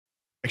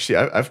Actually,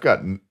 I've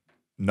got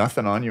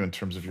nothing on you in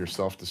terms of your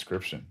self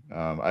description.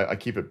 I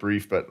keep it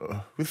brief, but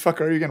who the fuck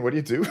are you again? What do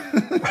you do?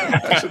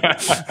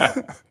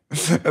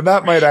 And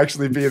that might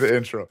actually be the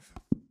intro.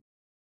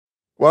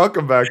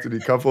 Welcome back to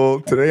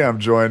Decouple. Today I'm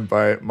joined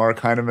by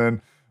Mark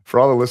Hinaman. For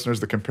all the listeners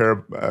that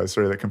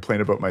that complain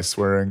about my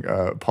swearing,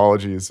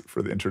 apologies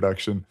for the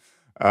introduction.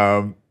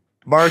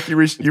 Mark, you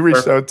reached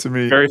out to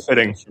me. Very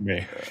fitting for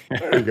me.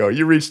 There you go.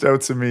 You reached out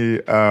to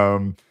me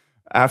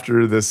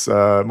after this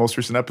most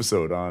recent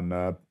episode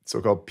on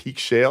so-called Peak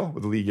Shale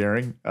with Lee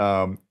Gehring.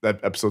 That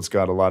episode's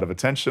got a lot of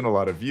attention, a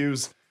lot of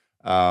views.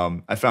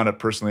 I found it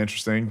personally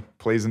interesting.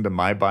 Plays into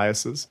my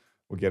biases.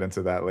 We'll get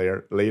into that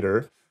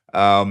later.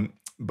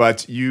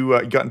 But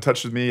you got in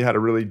touch with me, had a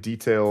really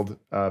detailed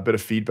bit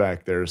of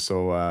feedback there.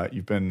 So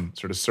you've been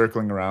sort of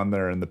circling around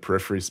there in the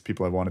peripheries,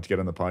 people I wanted to get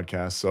on the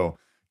podcast. So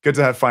good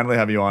to finally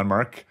have you on,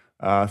 Mark.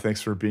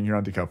 Thanks for being here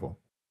on Decouple.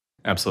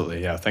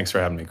 Absolutely. Yeah. Thanks for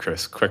having me,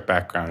 Chris. Quick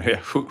background. Yeah,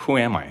 who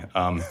am I?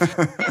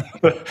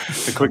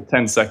 The quick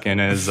 10-second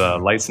is a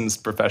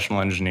licensed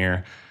professional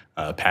engineer,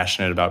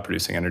 passionate about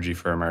producing energy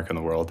for America and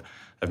the world.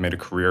 I've made a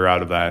career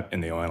out of that in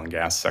the oil and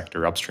gas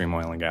sector, upstream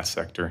oil and gas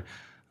sector,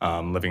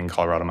 living in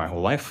Colorado my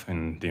whole life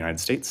in the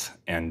United States,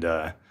 and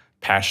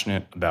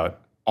passionate about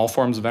all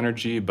forms of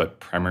energy,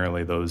 but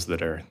primarily those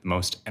that are the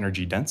most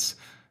energy dense.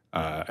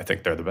 I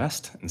think they're the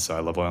best, and so I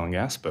love oil and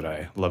gas, but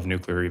I love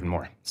nuclear even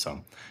more.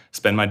 So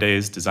spend my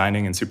days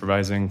designing and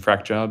supervising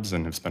frac jobs,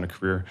 and have spent a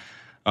career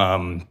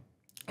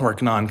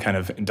working on kind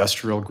of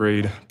industrial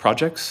grade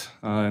projects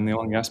in the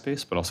oil and gas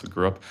space, but also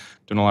grew up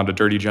doing a lot of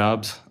dirty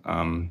jobs,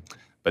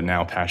 but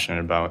now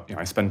passionate about,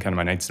 I spend kind of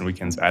my nights and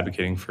weekends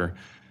advocating for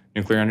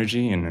nuclear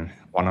energy and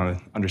want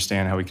to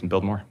understand how we can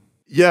build more.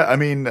 Yeah, I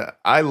mean,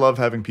 I love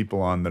having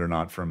people on that are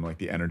not from like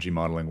the energy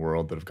modeling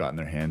world that have gotten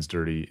their hands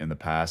dirty in the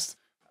past.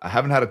 I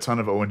haven't had a ton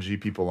of ONG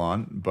people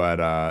on,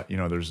 but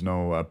there's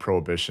no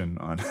prohibition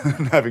on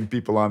having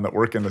people on that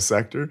work in the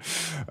sector.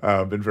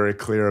 Been very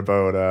clear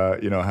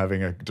about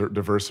having a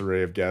diverse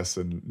array of guests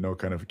and no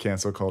kind of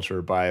cancel culture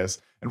or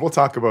bias. And we'll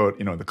talk about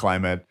the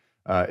climate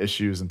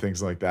issues and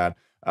things like that.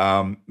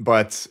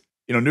 But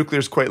nuclear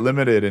is quite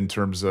limited in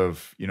terms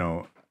of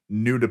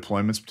new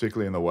deployments,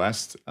 particularly in the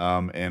West.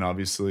 And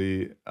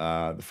obviously,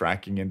 the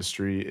fracking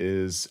industry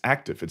is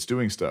active. It's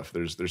doing stuff.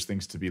 There's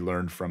things to be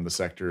learned from the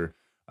sector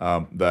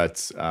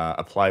that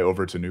apply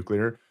over to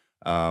nuclear.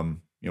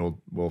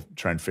 We'll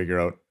try and figure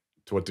out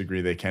to what degree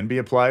they can be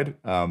applied.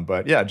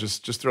 But yeah,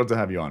 just thrilled to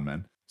have you on,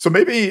 man. So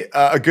maybe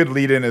a good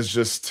lead-in is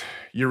just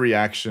your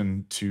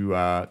reaction to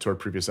our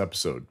previous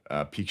episode,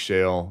 Peak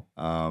Shale.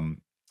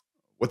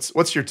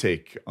 What's your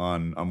take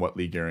on what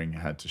Lee Gehring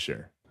had to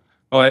share?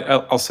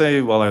 Well, I'll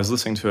say while I was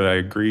listening to it, I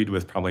agreed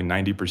with probably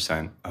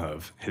 90%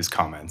 of his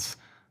comments.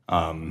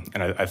 And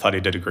I thought he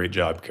did a great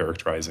job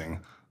characterizing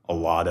a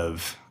lot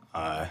of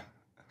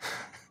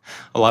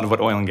what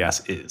oil and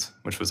gas is,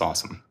 which was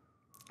awesome.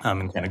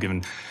 And kind of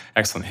given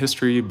excellent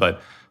history,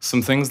 but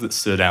some things that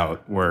stood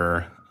out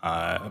were,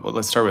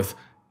 let's start with,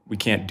 we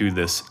can't do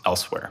this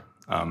elsewhere.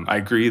 I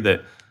agree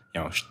that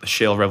the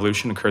shale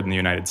revolution occurred in the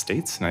United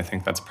States, and I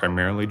think that's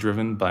primarily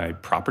driven by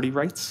property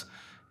rights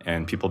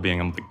and people being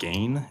able to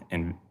gain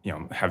and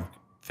have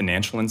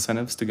financial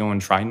incentives to go and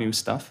try new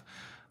stuff.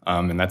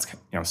 And that's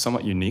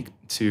somewhat unique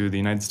to the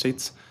United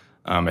States.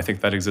 I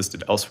think that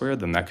existed elsewhere,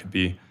 then that could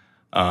be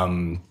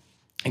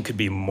it could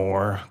be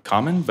more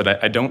common,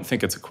 but I don't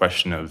think it's a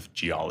question of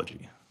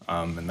geology.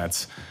 And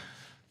that's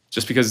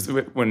just because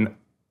when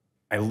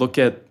I look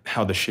at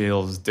how the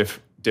shales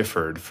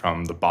differed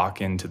from the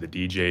Bakken to the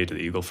DJ to the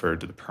Eagle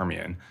Ford to the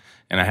Permian,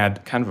 and I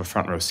had kind of a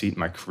front row seat in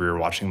my career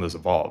watching those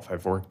evolve.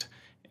 I've worked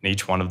in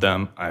each one of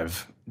them.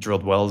 I've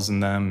drilled wells in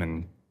them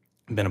and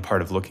been a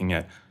part of looking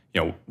at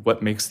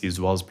what makes these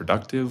wells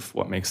productive,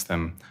 what makes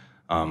them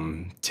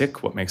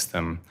tick, what makes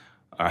them,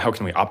 how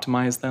can we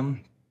optimize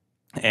them?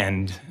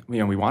 And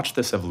we watched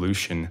this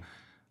evolution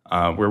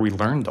where we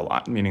learned a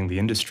lot, meaning the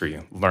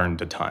industry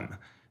learned a ton.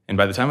 And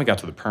by the time we got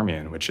to the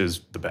Permian, which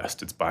is the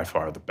best, it's by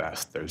far the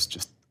best, there's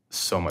just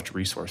so much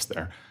resource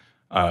there,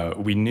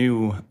 we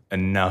knew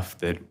enough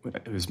that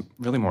it was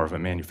really more of a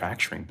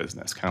manufacturing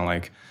business, kind of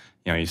like,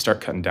 you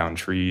start cutting down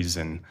trees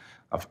in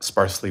a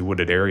sparsely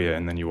wooded area,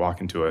 and then you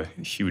walk into a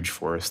huge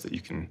forest that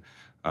you can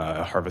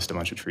harvest a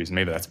bunch of trees.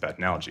 Maybe that's a bad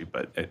analogy,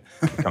 but it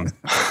becomes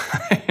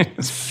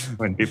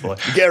when people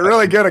get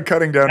really good at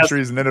cutting down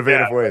trees in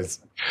innovative ways.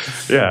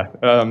 Yeah,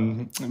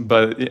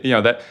 but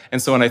that,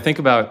 and so when I think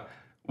about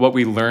what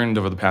we learned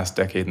over the past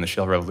decade in the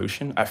shale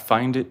revolution, I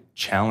find it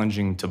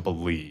challenging to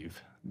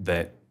believe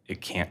that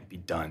it can't be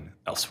done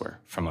elsewhere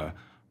from a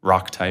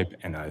rock type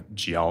and a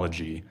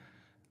geology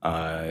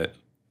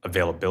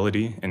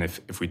availability. And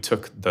if we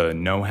took the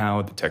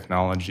know-how, the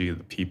technology,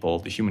 the people,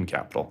 the human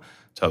capital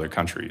to other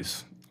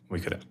countries, we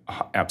could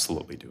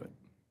absolutely do it.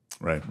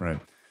 Right.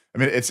 I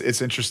mean,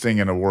 it's interesting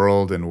in a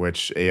world in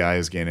which AI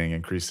is gaining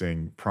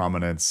increasing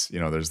prominence.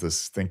 There's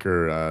this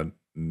thinker,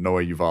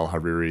 Noah Yuval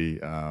Harari,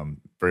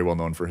 very well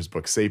known for his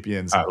book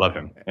 *Sapiens*. I love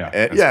him.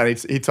 Yeah, and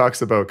he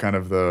talks about kind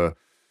of the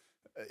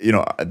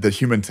the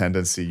human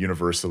tendency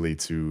universally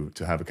to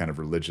have a kind of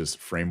religious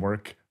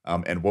framework.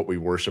 And what we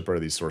worship are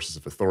these sources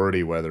of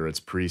authority, whether it's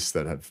priests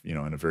that have,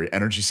 in a very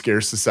energy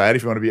scarce society,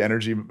 if you want to be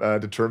energy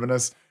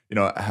determinists,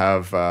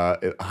 have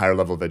a higher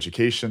level of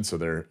education. So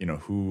they're,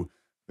 who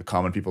the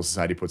common people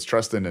society puts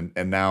trust in.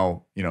 And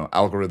now,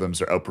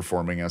 algorithms are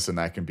outperforming us. And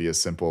that can be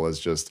as simple as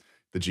just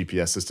the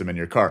GPS system in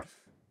your car. Yeah.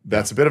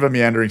 That's a bit of a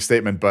meandering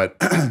statement, but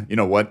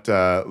what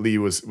Lee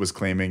was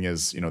claiming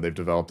is they've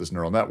developed this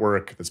neural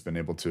network that's been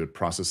able to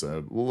process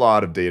a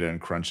lot of data and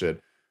crunch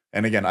it.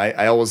 And again,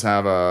 I always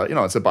have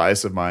it's a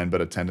bias of mine, but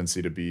a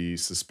tendency to be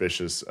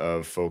suspicious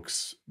of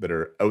folks that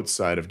are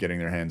outside of getting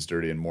their hands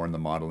dirty and more in the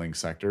modeling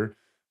sector.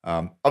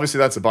 Obviously,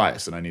 that's a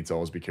bias, and I need to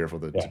always be careful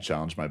to Yeah.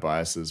 challenge my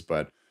biases.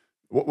 But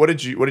what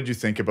did you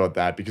think about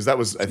that? Because that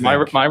was, I So my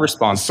think, the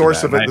response to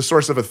source that, of it, the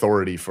source of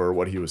authority for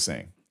what he was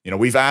saying.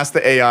 We've asked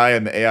the AI,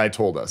 and the AI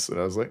told us, and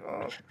I was like,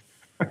 oh,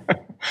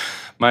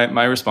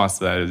 my response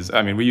to that is,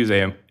 I mean, we use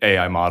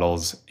AI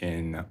models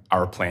in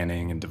our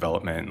planning and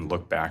development and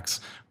look backs.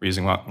 We're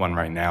using one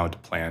right now to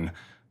plan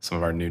some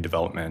of our new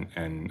development,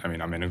 and I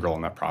mean, I'm integral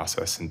in that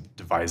process and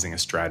devising a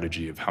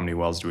strategy of how many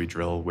wells do we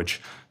drill,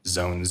 which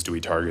zones do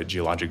we target,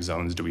 geologic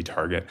zones do we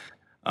target.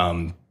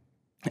 Um,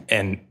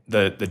 and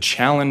the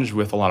challenge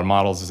with a lot of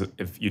models is that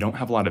if you don't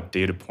have a lot of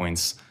data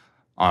points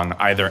on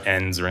either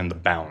ends or in the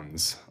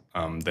bounds,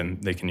 then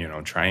they can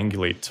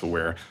triangulate to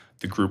where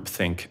the group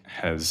think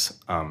has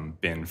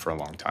been for a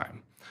long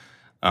time.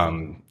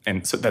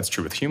 And so that's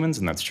true with humans,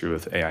 and that's true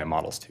with AI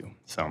models too.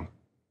 So,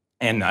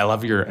 and I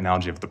love your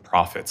analogy of the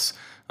prophets.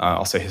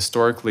 I'll say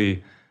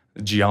historically,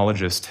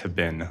 geologists have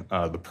been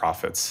the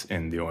prophets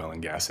in the oil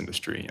and gas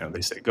industry.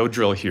 They say, go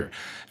drill here.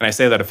 And I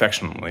say that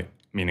affectionately,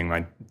 meaning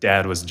my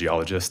dad was a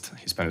geologist.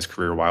 He spent his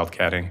career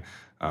wildcatting,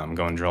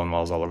 going drilling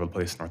wells all over the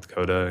place in North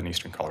Dakota and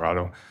eastern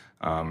Colorado,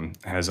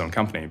 had his own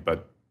company.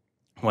 But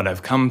what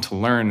I've come to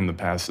learn in the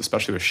past,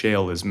 especially with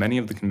shale, is many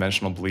of the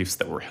conventional beliefs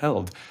that were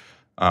held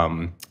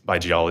by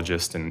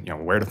geologists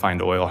and where to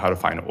find oil, how to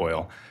find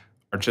oil,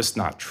 are just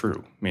not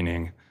true.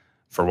 Meaning,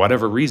 for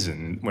whatever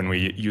reason, when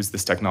we use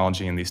this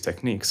technology and these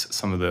techniques,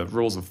 some of the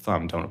rules of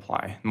thumb don't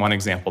apply. And one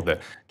example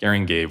that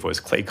Gehring gave was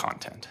clay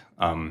content.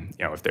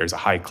 If there's a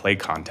high clay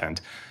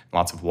content,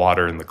 lots of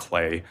water in the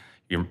clay,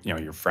 your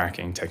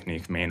fracking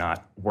technique may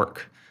not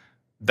work.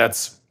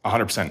 That's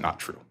 100% not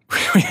true.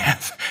 We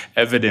have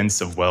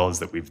evidence of wells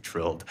that we've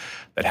drilled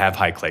that have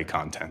high clay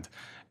content,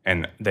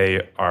 and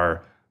they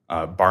are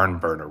barn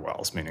burner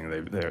wells, meaning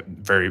they're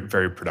very,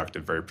 very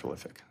productive, very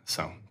prolific.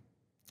 So,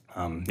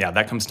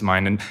 that comes to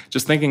mind. And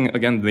just thinking,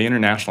 again, the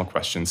international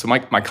question. So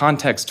my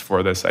context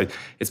for this,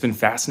 it's been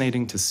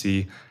fascinating to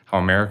see how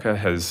America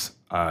has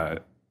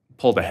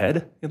pulled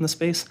ahead in the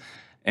space,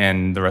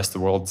 and the rest of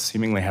the world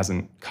seemingly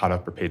hasn't caught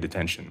up or paid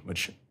attention,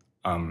 which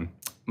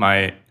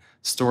my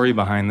story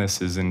behind this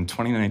is in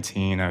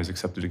 2019, I was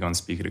accepted to go and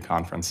speak at a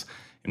conference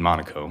in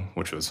Monaco,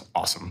 which was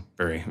awesome.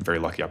 Very, very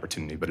lucky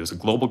opportunity. But it was a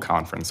global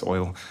conference,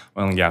 oil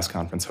and gas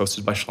conference,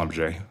 hosted by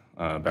Schlumberger,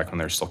 back when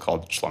they were still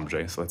called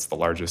Schlumberger. So that's the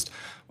largest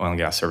oil and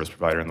gas service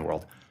provider in the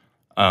world.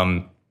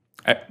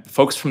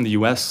 Folks from the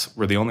US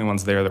were the only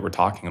ones there that were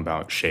talking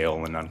about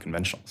shale and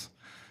unconventionals.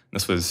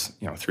 This was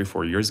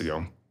 3-4 years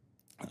ago.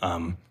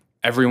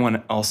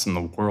 Everyone else in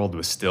the world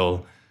was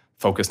still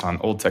focused on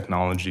old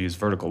technologies,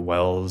 vertical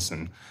wells,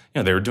 and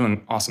they were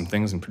doing awesome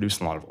things and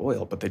producing a lot of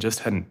oil, but they just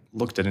hadn't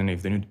looked at any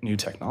of the new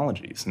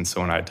technologies. And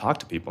so when I talk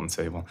to people and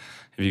say, well,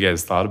 have you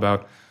guys thought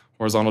about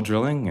horizontal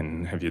drilling,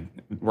 and have you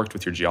worked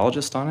with your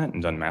geologist on it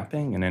and done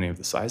mapping and any of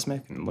the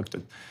seismic and looked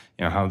at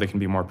how they can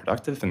be more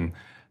productive? And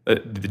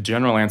the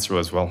general answer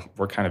was, well,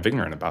 we're kind of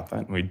ignorant about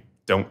that. We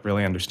don't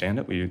really understand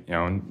it.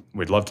 And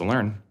we'd love to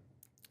learn.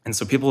 And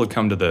so people would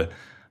come to the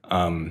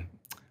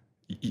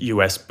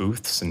US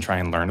booths and try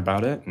and learn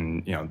about it.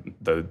 And,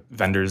 the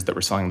vendors that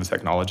were selling the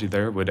technology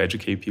there would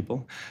educate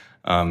people.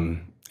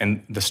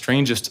 And the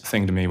strangest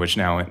thing to me, which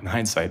now in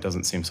hindsight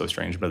doesn't seem so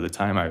strange, but at the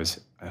time I was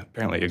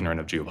apparently ignorant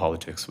of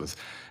geopolitics, was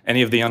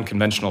any of the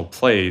unconventional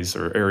plays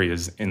or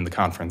areas in the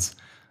conference.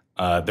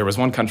 There was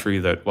one country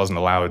that wasn't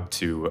allowed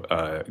to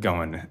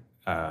go and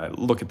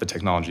look at the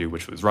technology,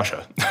 which was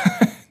Russia.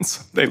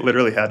 So they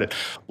literally had it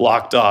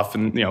locked off,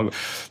 and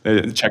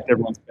they checked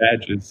everyone's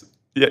badges.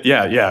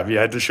 Yeah. You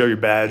had to show your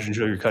badge and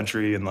show your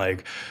country, and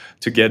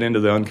to get into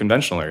the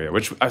unconventional area.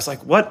 Which I was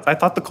like, "What? I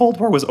thought the Cold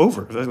War was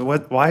over.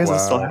 What? Why is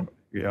this still wow, happening?"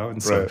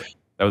 And so right.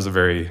 that was a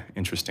very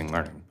interesting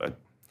learning. But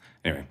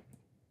anyway,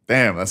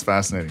 Damn, that's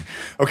fascinating.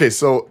 Okay,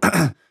 so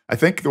I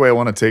think the way I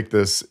want to take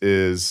this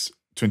is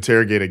to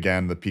interrogate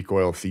again the peak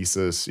oil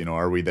thesis.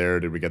 Are we there?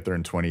 Did we get there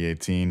in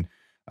 2018?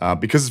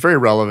 Because it's very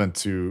relevant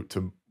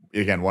to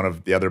again one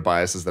of the other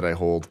biases that I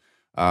hold.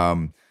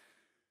 Um,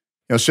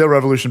 shale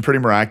revolution, pretty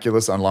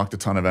miraculous, unlocked a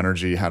ton of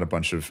energy, had a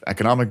bunch of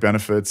economic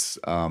benefits,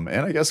 and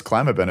I guess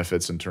climate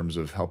benefits in terms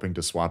of helping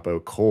to swap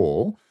out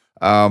coal.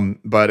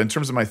 But in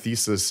terms of my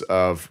thesis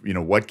of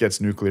what gets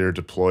nuclear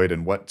deployed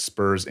and what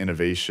spurs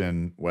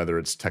innovation, whether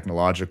it's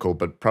technological,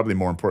 but probably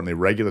more importantly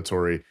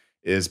regulatory,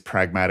 is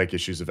pragmatic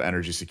issues of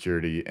energy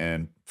security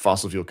and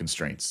fossil fuel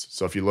constraints.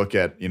 So if you look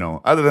at,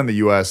 other than the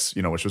US,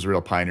 which was a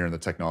real pioneer in the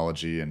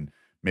technology and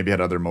maybe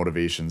had other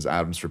motivations,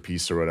 atoms for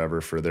peace or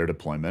whatever for their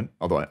deployment.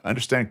 Although I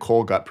understand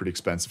coal got pretty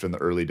expensive in the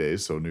early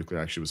days, so nuclear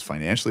actually was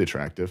financially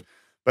attractive.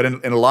 But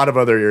in a lot of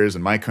other areas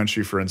in my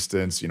country, for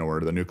instance, where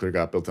the nuclear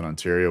got built in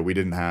Ontario, we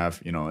didn't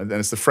have, and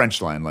it's the French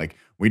line, like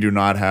we do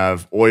not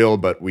have oil,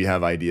 but we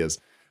have ideas.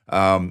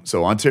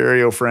 So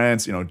Ontario,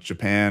 France,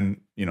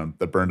 Japan,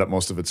 that burned up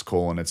most of its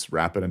coal in its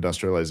rapid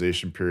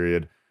industrialization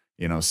period.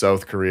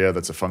 South Korea,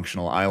 that's a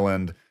functional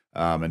island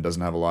and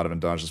doesn't have a lot of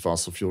endogenous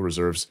fossil fuel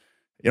reserves.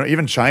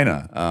 Even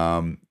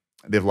China,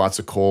 they have lots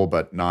of coal,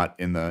 but not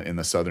in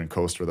the southern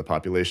coast where the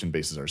population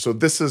bases are. So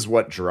this is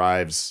what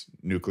drives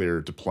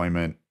nuclear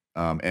deployment.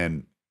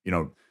 And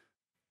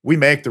we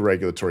make the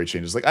regulatory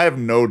changes. Like I have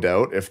no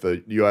doubt if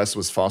the US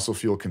was fossil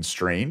fuel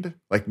constrained,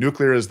 like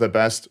nuclear is the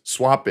best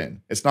swap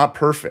in. It's not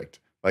perfect.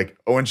 Like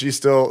ONG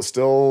still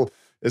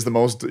is the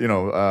most,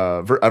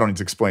 I don't need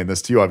to explain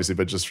this to you obviously,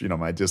 but just,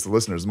 my ideas to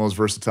listeners, the most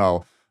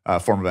versatile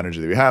form of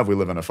energy that we have. We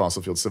live in a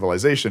fossil fuel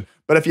civilization,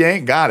 but if you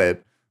ain't got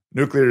it,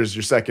 nuclear is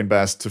your second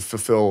best to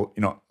fulfill,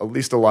 at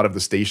least a lot of the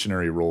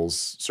stationary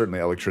roles, certainly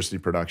electricity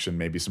production,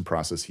 maybe some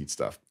process heat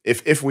stuff,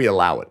 if we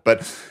allow it.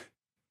 But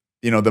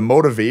the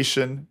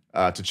motivation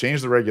to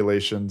change the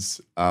regulations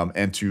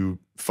and to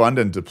fund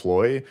and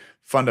deploy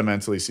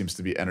fundamentally seems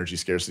to be energy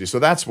scarcity. So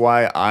that's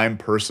why I'm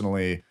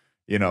personally,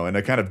 in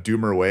a kind of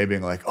doomer way,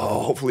 being like,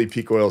 oh, hopefully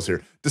peak oil's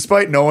here,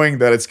 despite knowing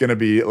that it's going to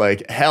be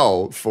like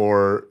hell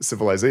for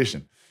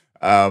civilization.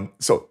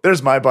 So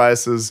there's my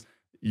biases.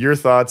 Your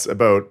thoughts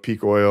about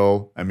peak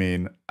oil? I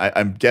mean,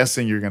 I'm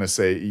guessing you're going to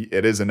say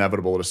it is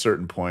inevitable at a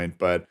certain point,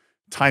 but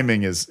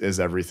timing is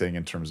everything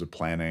in terms of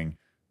planning.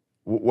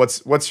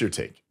 What's your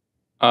take?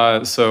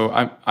 So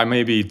I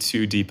may be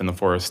too deep in the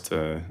forest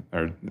too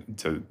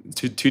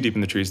deep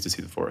in the trees to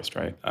see the forest,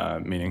 right?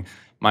 Meaning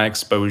my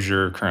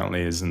exposure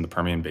currently is in the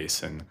Permian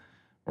Basin.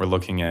 We're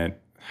looking at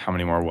how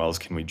many more wells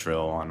can we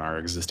drill on our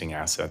existing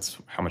assets?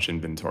 How much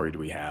inventory do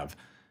we have?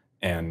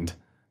 And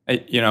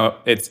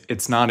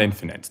it's not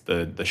infinite.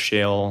 The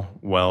shale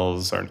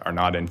wells are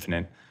not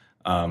infinite.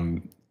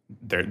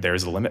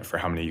 There's a limit for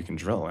how many you can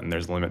drill, and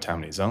there's a limit to how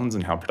many zones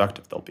and how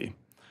productive they'll be.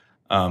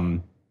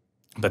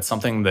 But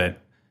something that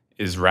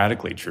is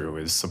radically true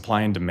is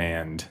supply and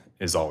demand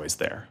is always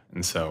there.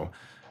 And so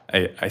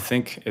I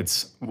think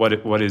it's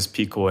what is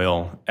peak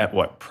oil at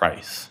what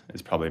price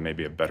is probably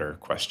maybe a better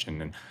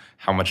question, and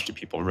how much do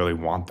people really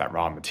want that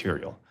raw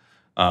material?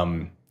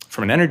 From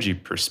an energy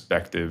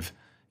perspective,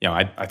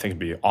 I think it'd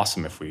be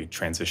awesome if we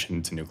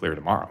transitioned to nuclear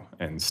tomorrow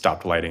and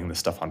stopped lighting the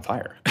stuff on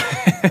fire.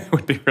 It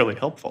would be really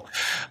helpful.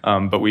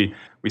 But we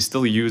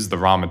still use the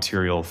raw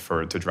material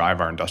to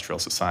drive our industrial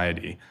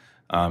society.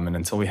 And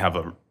until we have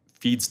a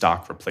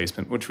feedstock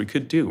replacement, which we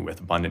could do with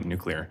abundant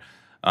nuclear,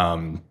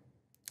 and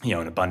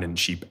abundant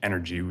cheap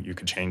energy, you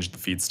could change the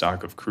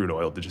feedstock of crude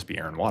oil to just be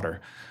air and water.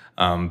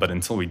 But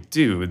until we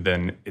do,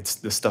 then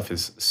this stuff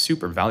is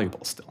super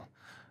valuable still.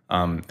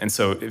 And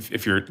so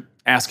if you're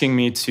asking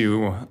me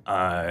to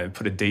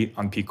put a date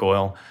on peak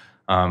oil,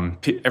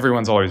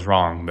 everyone's always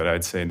wrong, but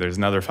I'd say there's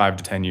another 5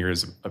 to 10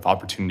 years of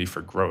opportunity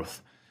for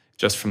growth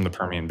just from the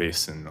Permian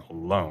Basin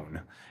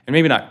alone. And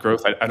maybe not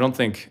growth. I don't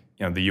think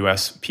the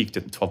U.S. peaked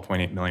at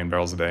 12.8 million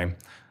barrels a day.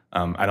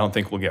 I don't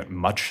think we'll get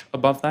much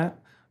above that,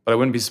 but I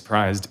wouldn't be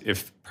surprised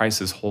if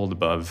prices hold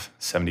above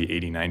 $70,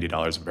 $80,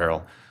 $90 a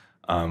barrel.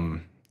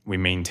 We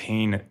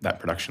maintain that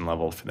production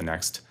level for the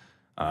next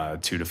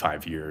 2 to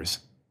 5 years,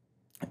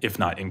 if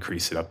not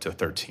increase it up to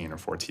 13 or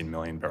 14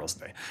 million barrels a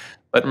day.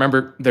 But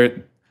remember,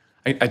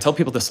 I tell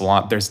people this a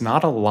lot, there's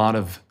not a lot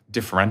of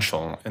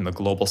differential in the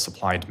global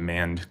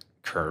supply-demand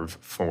curve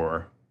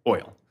for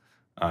oil.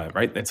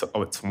 Right? It's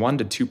 1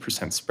 to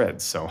 2%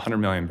 spread, so 100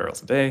 million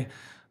barrels a day.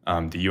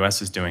 The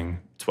U.S. is doing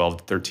 12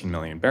 to 13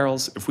 million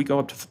barrels. If we go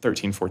up to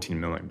 13, 14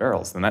 million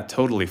barrels, then that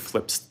totally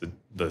flips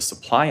the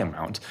supply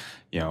amount,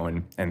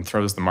 and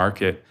throws the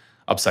market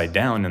upside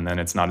down, and then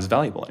it's not as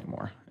valuable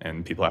anymore,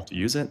 and people have to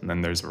use it, and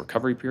then there's a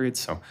recovery period.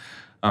 So,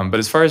 but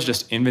as far as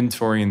just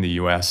inventory in the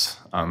U.S.,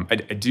 I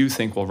do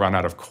think we'll run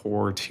out of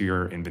core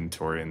tier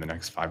inventory in the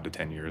next 5 to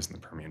 10 years in the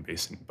Permian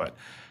Basin, but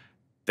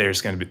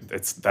there's going to be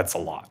that's a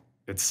lot.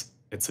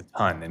 It's a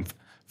ton. And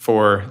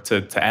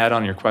to add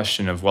on your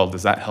question of, well,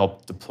 does that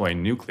help deploy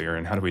nuclear,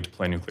 and how do we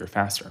deploy nuclear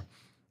faster?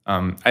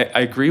 I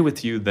agree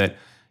with you that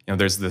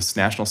there's this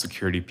national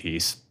security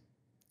piece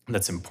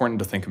that's important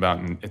to think about,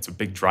 and it's a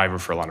big driver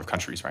for a lot of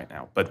countries right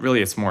now. But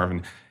really, it's more of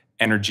an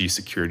energy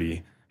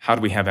security. How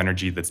do we have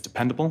energy that's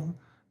dependable?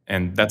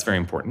 And that's very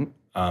important.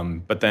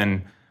 But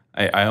then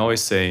I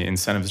always say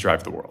incentives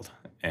drive the world.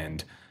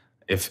 And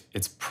if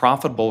it's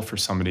profitable for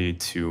somebody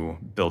to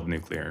build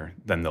nuclear,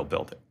 then they'll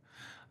build it.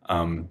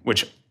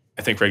 Which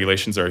I think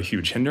regulations are a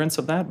huge hindrance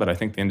of that, but I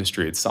think the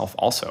industry itself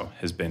also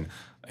has been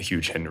a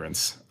huge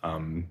hindrance.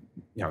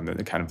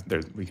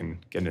 We can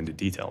get into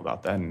detail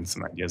about that and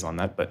some ideas on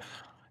that,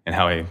 and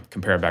how I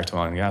compare it back to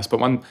oil and gas. But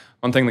one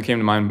thing that came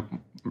to mind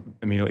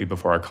immediately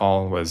before our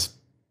call was,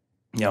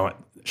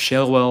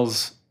 shale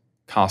wells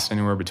cost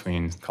anywhere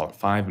between, call it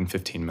 $5 and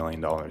 $15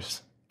 million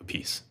a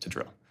piece to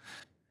drill.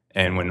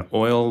 And when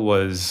oil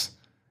was,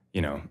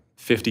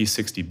 50,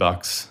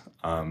 $60,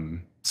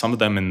 some of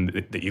them in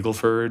the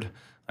Eagleford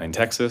in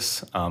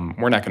Texas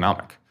weren't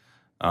economic.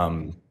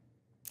 Um,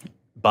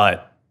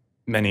 but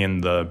many in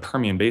the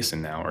Permian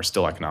Basin now are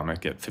still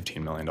economic at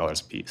 $15 million a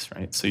piece,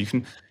 right? So you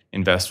can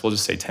invest, we'll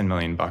just say 10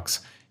 million bucks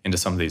into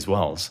some of these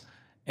wells,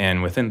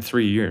 and within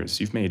 3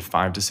 years, you've made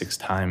 5 to 6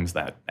 times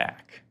that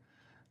back.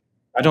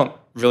 I don't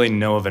really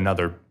know of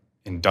another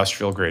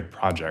industrial grade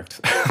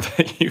project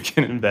that you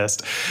can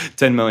invest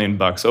 10 million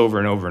bucks over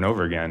and over and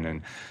over again,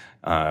 and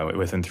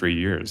within 3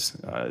 years,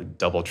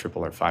 double,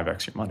 triple, or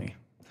 5x your money.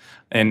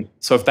 And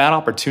so, if that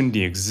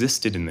opportunity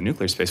existed in the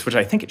nuclear space, which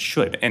I think it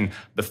should, and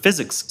the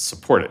physics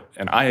support it,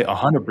 and I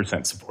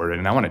 100% support it,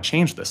 and I want to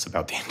change this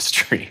about the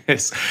industry,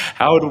 is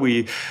how do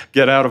we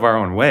get out of our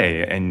own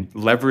way and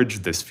leverage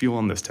this fuel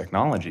and this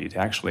technology to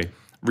actually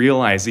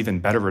realize even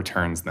better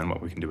returns than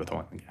what we can do with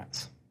oil and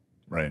gas?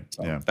 Right.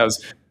 So Yeah. that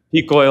was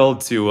peak oil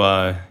to,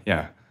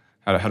 yeah,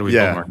 how do we build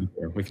Yeah. more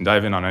nuclear? We can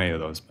dive in on any of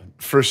those. But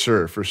For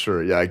sure, for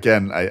sure. Yeah,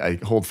 again, I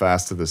hold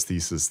fast to this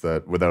thesis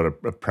that without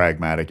a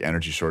pragmatic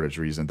energy shortage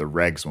reason, the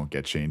regs won't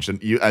get changed.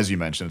 And as you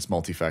mentioned, it's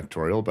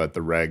multifactorial, but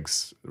the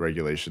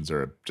regulations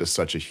are just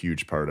such a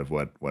huge part of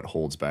what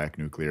holds back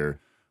nuclear,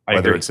 I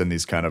whether agree. it's in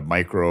these kind of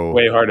micro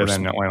Way harder or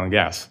than oil and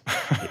gas.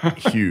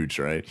 huge,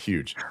 right?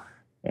 Huge.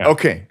 Yeah.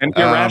 Okay. And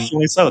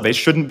irrationally so. They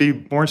shouldn't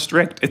be more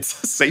strict.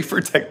 It's a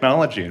safer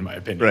technology, in my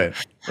opinion.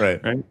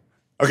 Right. Right?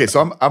 Okay,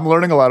 so I'm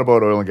learning a lot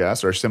about oil and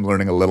gas, or actually I'm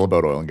learning a little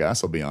about oil and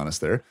gas. I'll be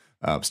honest there,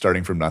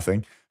 starting from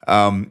nothing.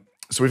 So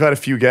we've had a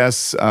few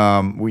guests.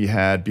 We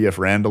had BF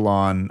Randall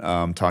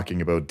on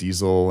talking about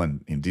diesel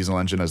and diesel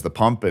engine as the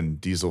pump and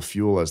diesel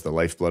fuel as the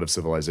lifeblood of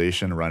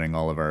civilization, running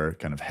all of our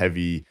kind of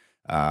heavy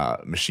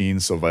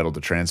machines so vital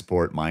to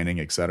transport, mining,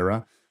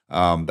 etc.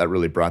 That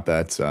really brought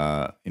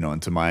that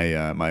into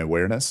my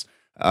awareness.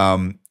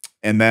 And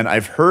then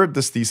I've heard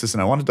this thesis,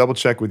 and I want to double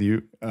check with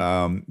you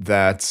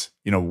that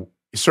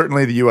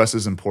certainly the U.S.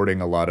 is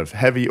importing a lot of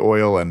heavy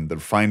oil, and the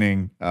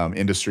refining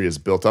industry is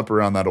built up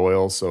around that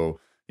oil.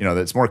 So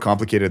that's more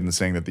complicated than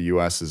saying that the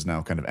U.S. is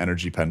now kind of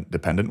energy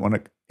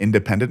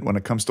independent when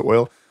it comes to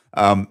oil.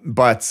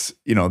 But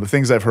the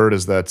things I've heard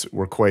is that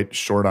we're quite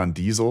short on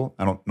diesel.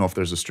 I don't know if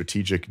there's a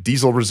strategic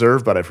diesel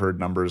reserve, but I've heard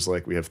numbers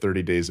like we have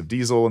 30 days of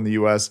diesel in the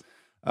U.S.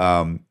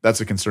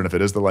 That's a concern if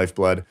it is the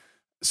lifeblood.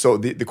 So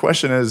the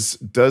question is,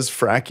 does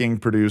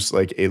fracking produce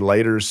like a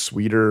lighter,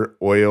 sweeter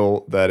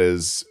oil that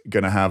is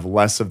going to have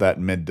less of that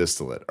mid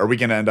distillate? Are we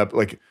going to end up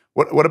like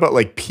what about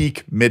like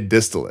peak mid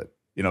distillate?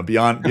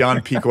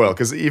 Beyond peak oil?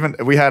 Because even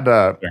we had,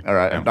 Sure. all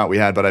right, Yeah. not we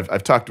had, but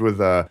I've talked with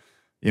Art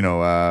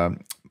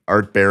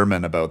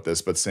Behrman about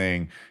this, but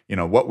saying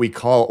what we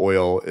call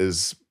oil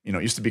is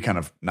it used to be kind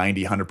of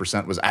 90,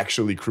 100% was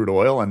actually crude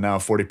oil, and now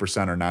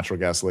 40% are natural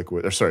gas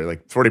liquid, or sorry,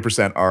 like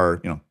 40%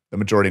 are the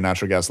majority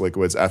natural gas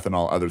liquids,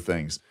 ethanol, other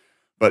things.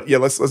 But yeah,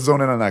 let's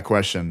zone in on that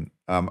question.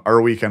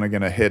 Are we kind of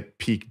going to hit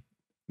peak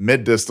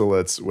mid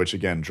distillates, which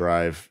again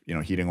drive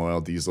heating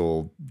oil,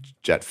 diesel,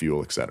 jet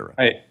fuel, etc.?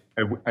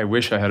 I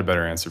wish I had a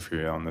better answer for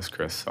you on this,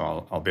 Chris.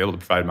 So I'll be able to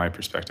provide my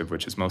perspective,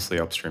 which is mostly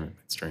upstream and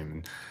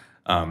midstream,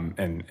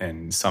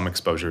 and some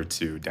exposure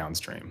to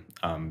downstream.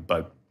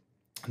 But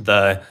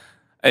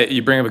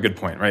you bring up a good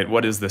point, right?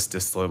 What is this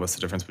distillate? What's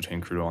the difference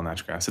between crude oil and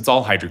natural gas? It's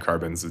all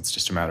hydrocarbons. It's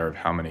just a matter of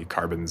how many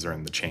carbons are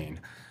in the chain.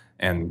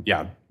 And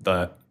yeah,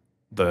 the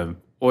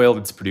oil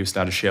that's produced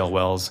out of shale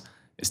wells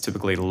is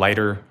typically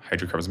lighter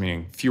hydrocarbons,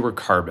 meaning fewer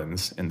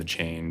carbons in the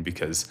chain,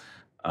 because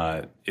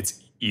it's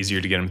easier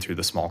to get them through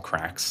the small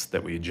cracks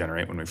that we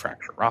generate when we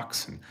fracture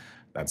rocks, and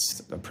that's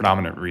the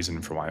predominant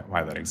reason for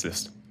why that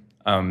exists.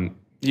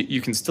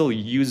 You can still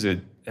use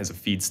it as a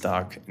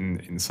feedstock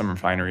in some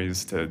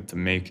refineries to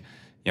make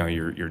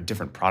your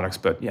different products,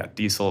 but yeah,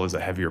 diesel is a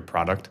heavier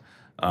product.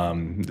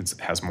 It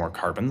has more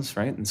carbons,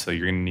 right? And so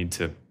you're going to need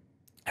to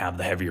have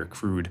the heavier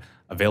crude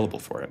available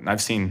for it. And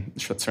I've seen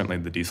certainly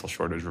the diesel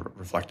shortage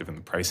reflective in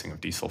the pricing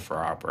of diesel for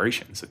our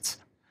operations. It's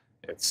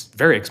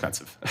very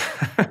expensive,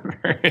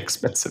 very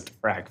expensive to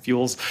frack.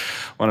 Fuel's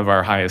one of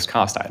our highest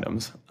cost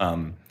items.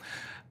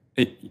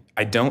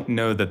 I don't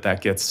know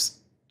that gets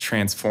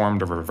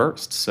transformed or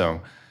reversed.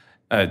 So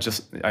I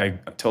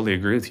totally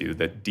agree with you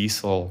that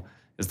diesel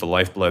is the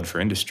lifeblood for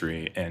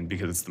industry, and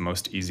because it's the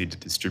most easy to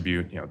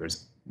distribute,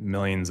 there's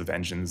millions of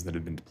engines that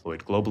have been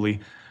deployed globally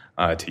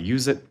to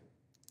use it.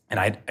 And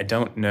I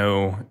don't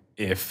know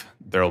if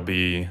there'll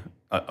be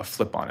a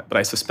flip on it, but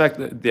I suspect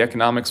that the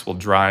economics will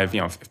drive,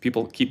 if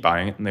people keep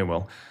buying it, and they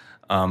will,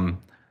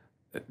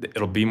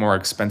 it'll be more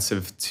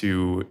expensive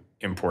to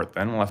import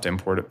then. We'll have to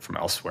import it from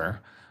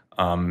elsewhere.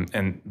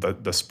 And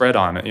the spread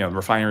on it,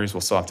 refineries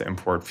will still have to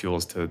import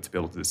fuels to be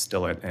able to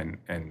distill it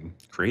and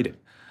create it.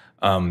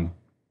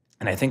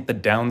 And I think the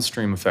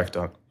downstream effect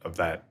of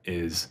that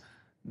is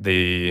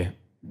the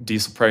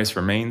diesel price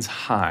remains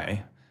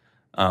high,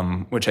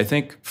 which I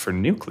think for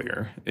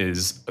nuclear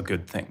is a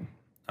good thing,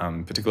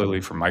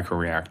 particularly for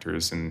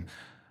microreactors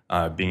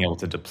and being able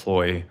to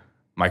deploy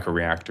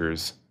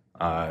microreactors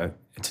uh,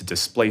 to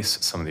displace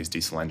some of these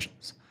diesel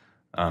engines.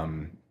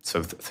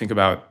 So think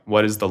about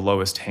what is the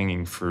lowest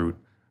hanging fruit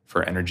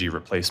for energy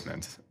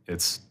replacement.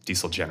 It's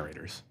diesel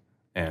generators,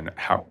 and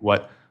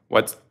what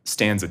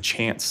stands a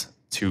chance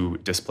to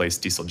displace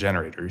diesel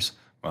generators?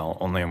 Well,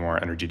 only a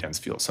more energy dense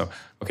fuel. So,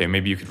 okay,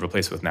 maybe you could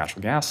replace it with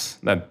natural gas.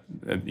 That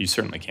you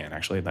certainly can.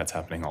 Actually, that's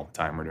happening all the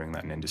time. We're doing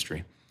that in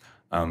industry,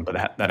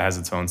 but that has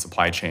its own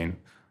supply chain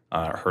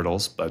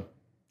hurdles. But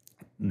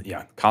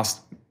yeah,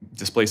 cost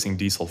displacing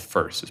diesel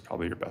first is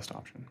probably your best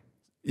option.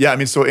 Yeah, I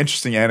mean, so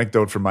interesting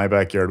anecdote from my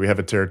backyard. We have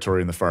a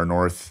territory in the far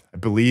north, I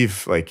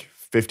believe like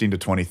 15 to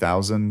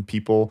 20,000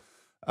 people,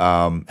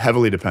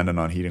 heavily dependent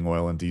on heating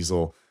oil and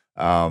diesel.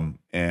 And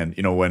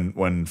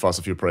when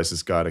fossil fuel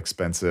prices got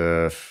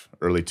expensive,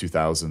 early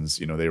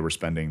 2000s, they were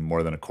spending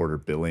more than a quarter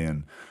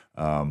billion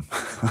on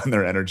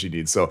their energy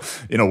needs. So,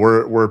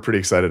 we're pretty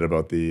excited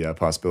about the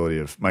possibility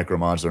of micro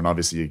modular, and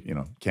obviously,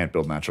 can't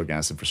build natural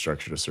gas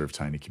infrastructure to serve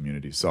tiny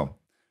communities. So,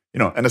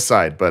 an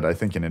aside, but I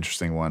think an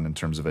interesting one in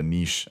terms of a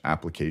niche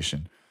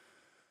application.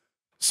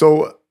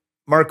 So,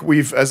 Mark,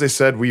 as I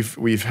said,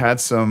 we've had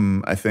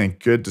some, I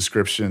think, good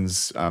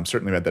descriptions.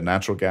 Certainly, we had the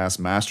natural gas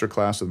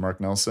masterclass with Mark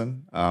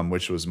Nelson,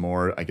 which was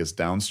more, I guess,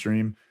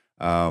 downstream.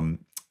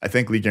 I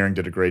think Lee Gehring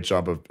did a great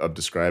job of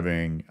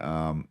describing,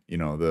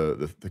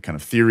 the kind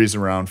of theories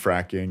around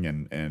fracking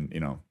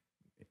and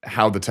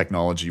how the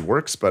technology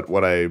works. But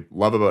what I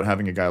love about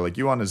having a guy like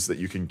you on is that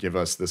you can give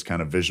us this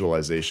kind of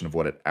visualization of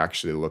what it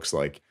actually looks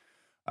like.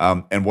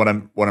 And what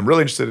I'm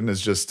really interested in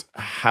is just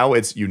how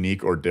it's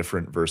unique or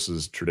different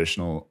versus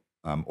traditional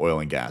oil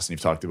and gas. And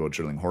you've talked about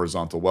drilling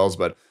horizontal wells,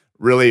 but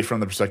really from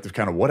the perspective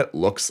kind of what it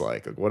looks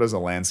like. Like, what does a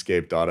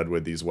landscape dotted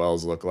with these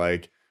wells look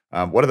like?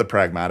 What are the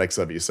pragmatics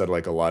of it? You said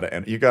like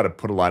you got to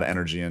put a lot of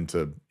energy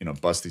into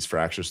bust these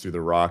fractures through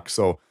the rock.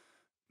 So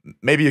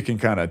maybe you can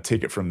kind of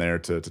take it from there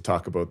to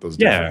talk about those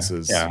Yeah,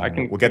 differences. yeah, We'll I get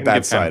can that give kind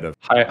of side of.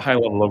 high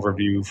level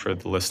overview for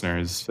the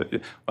listeners.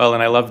 Well,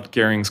 and I loved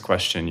Gehring's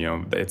question.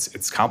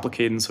 It's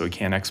complicated, so we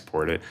can't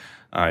export it.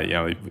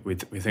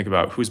 We think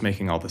about who's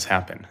making all this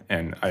happen,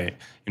 and I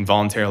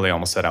involuntarily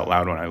almost said out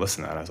loud when I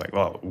listened to that, I was like,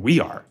 "Well, we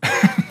are."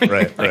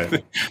 Right, Like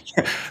right.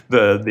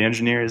 the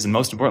engineers, and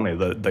most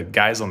importantly, the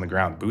guys on the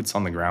ground, boots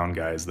on the ground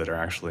guys that are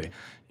actually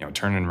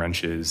turning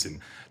wrenches and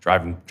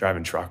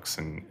driving trucks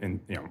and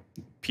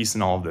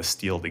piecing all of this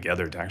steel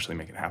together to actually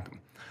make it happen.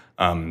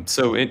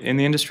 So in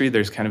the industry,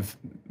 there's kind of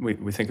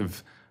we think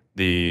of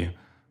the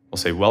we'll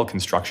say well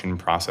construction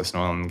process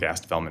and oil and gas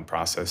development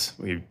process.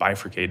 We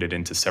bifurcate it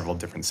into several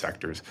different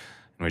sectors,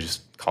 and we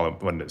just call it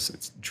what it is.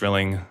 It's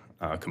drilling,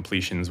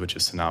 completions, which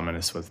is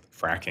synonymous with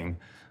fracking,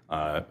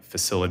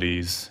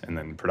 facilities, and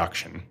then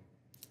production.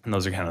 And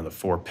those are kind of the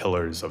four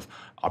pillars of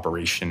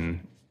operational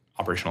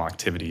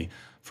activity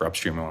for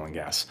upstream oil and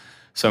gas.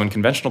 So in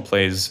conventional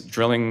plays,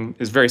 drilling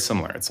is very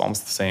similar. It's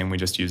almost the same. We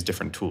just use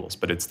different tools,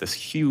 but it's this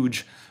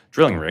huge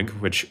drilling rig,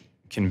 which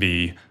can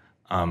be,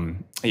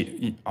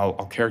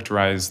 I'll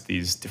characterize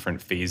these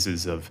different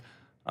phases of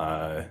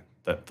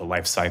the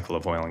life cycle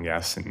of oil and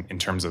gas in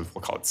terms of,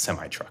 we'll call it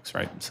semi-trucks,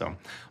 right? So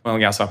oil and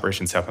gas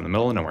operations happen in the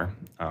middle of nowhere,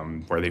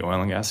 where the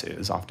oil and gas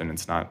is. Often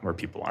it's not where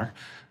people are.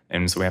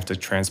 And so we have to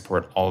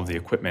transport all of the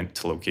equipment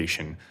to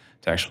location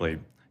to actually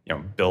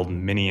build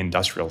mini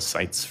industrial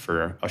sites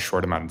for a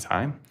short amount of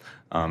time.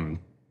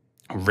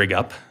 Rig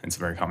up, it's a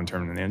very common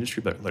term in the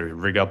industry, but literally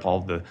rig up all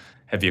the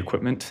heavy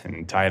equipment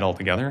and tie it all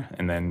together,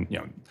 and then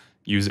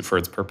use it for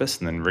its purpose,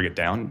 and then rig it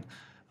down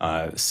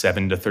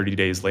 7 to 30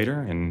 days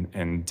later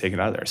and take it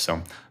out of there.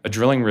 So a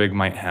drilling rig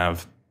might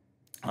have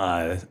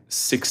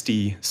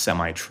 60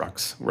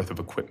 semi-trucks worth of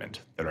equipment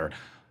that are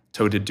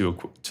toted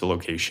to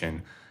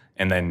location,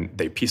 and then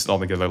they piece it all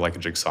together like a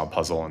jigsaw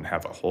puzzle and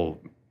have a whole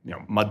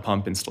mud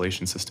pump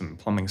installation system and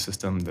plumbing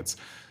system that's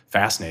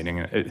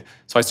fascinating.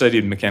 So I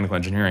studied mechanical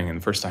engineering, and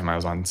the first time I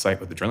was on site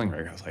with the drilling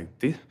rig, I was like,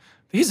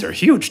 these are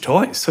huge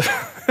toys.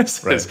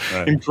 This is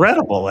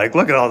incredible. Like,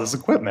 look at all this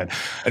equipment.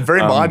 And very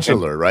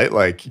modular, right?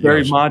 Like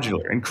very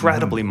modular,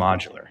 incredibly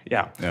modular.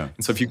 Yeah. Yeah.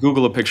 And so if you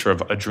Google a picture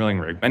of a drilling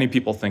rig, many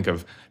people think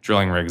of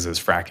drilling rigs as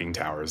fracking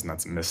towers, and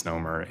that's a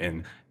misnomer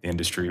in the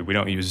industry. We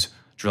don't use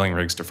drilling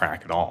rigs to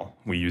frack at all.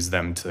 We use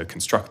them to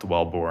construct the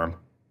wellbore,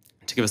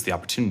 to give us the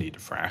opportunity to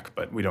frack,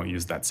 but we don't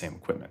use that same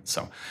equipment.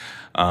 So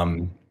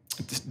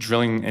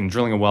drilling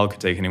a well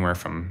could take anywhere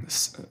from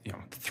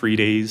 3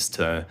 days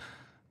to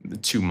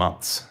 2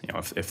 months,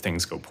 if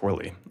things go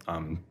poorly.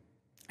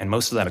 And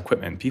most of that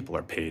equipment, people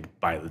are paid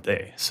by the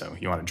day. So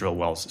you want to drill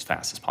wells as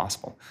fast as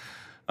possible.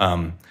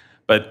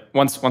 But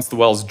once the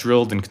well's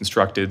drilled and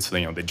constructed, so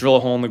they drill a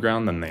hole in the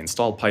ground, then they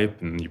install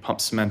pipe, and you pump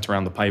cement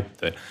around the pipe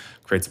that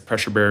creates a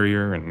pressure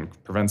barrier and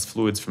prevents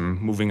fluids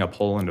from moving up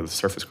hole into the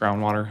surface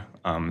groundwater.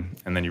 And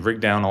then you rig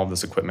down all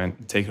this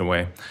equipment, take it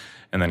away,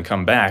 and then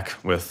come back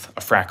with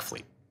a frac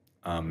fleet.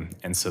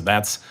 And so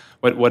that's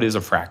what is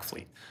a frac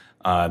fleet.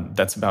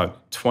 That's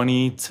about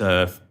 20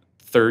 to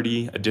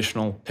 30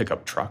 additional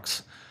pickup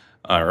trucks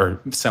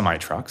or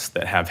semi-trucks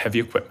that have heavy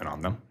equipment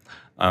on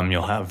them.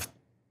 You'll have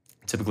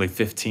typically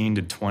 15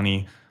 to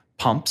 20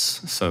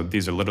 pumps. So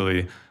these are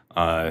literally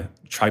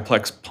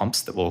triplex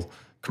pumps that will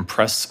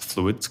compress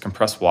fluids,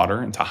 compress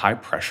water into high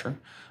pressure.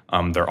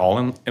 They're all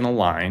in a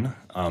line,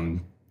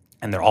 and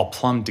they're all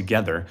plumbed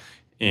together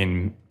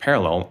in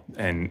parallel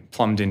and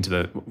plumbed into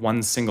the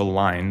one single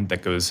line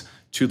that goes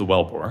to the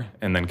wellbore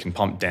and then can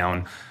pump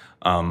down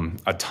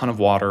a ton of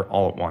water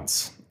all at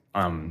once.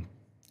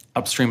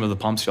 Upstream of the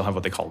pumps, you'll have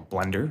what they call a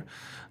blender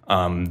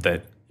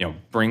that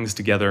brings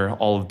together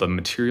all of the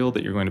material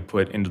that you're going to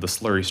put into the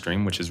slurry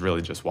stream, which is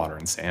really just water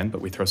and sand,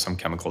 but we throw some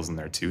chemicals in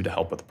there too to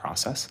help with the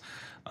process.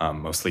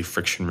 Mostly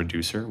friction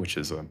reducer, which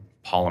is a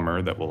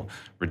polymer that will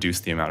reduce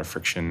the amount of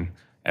friction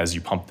as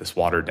you pump this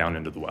water down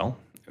into the well.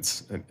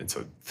 It's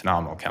a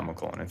phenomenal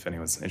chemical, and if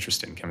anyone's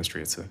interested in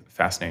chemistry, it's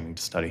fascinating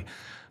to study.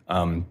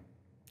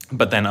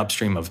 But then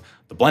upstream of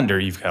the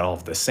blender, you've got all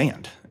of this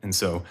sand. And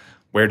so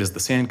where does the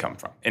sand come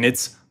from? And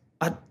it's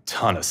a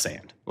ton of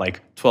sand,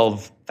 like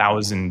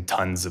 12,000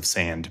 tons of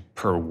sand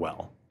per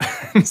well.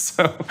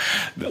 So,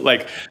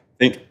 like,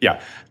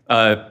 yeah.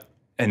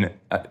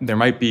 There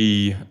might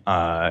be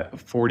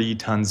 40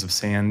 tons of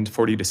sand,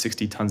 40 to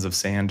 60 tons of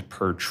sand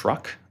per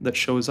truck that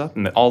shows up,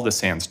 and all the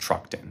sand's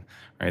trucked in,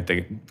 right?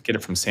 They get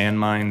it from sand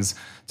mines,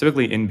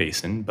 typically in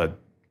basin,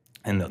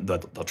 and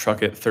they'll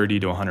truck it 30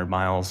 to 100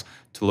 miles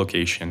to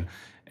location.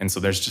 And so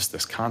there's just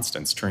this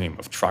constant stream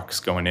of trucks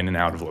going in and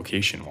out of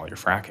location while you're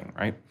fracking,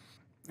 right?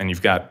 And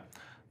you've got,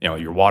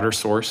 your water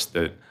source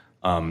that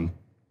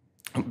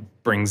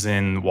brings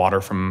in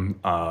water from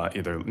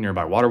either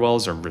nearby water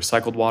wells or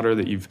recycled water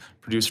that you've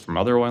produced from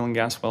other oil and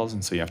gas wells,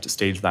 and so you have to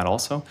stage that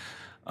also.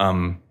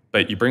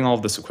 But you bring all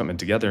of this equipment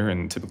together,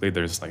 and typically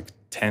there's like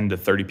 10 to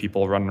 30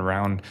 people running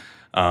around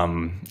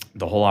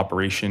the whole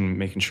operation,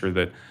 making sure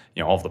that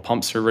all of the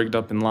pumps are rigged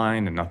up in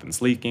line and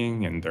nothing's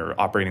leaking, and they're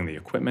operating the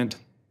equipment.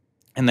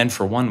 And then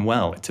for one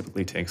well, it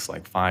typically takes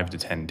like 5 to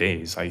 10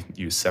 days. I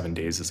use 7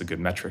 days as a good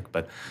metric,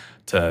 but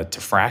to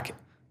frack it.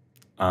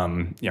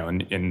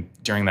 And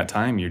during that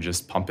time, you're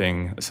just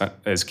pumping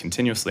as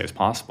continuously as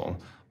possible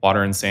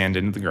water and sand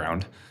into the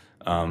ground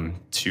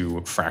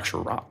to fracture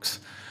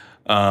rocks.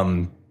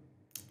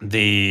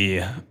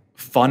 The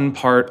fun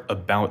part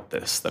about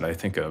this that I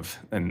think of,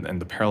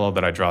 and the parallel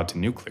that I draw to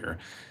nuclear,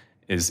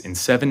 is in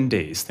 7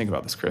 days, think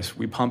about this, Chris,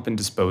 we pump and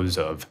dispose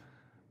of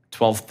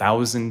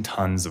 12,000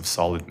 tons of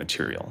solid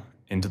material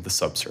into the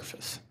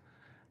subsurface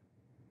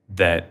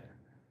that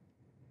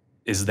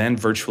is then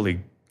virtually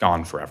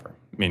gone forever.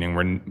 Meaning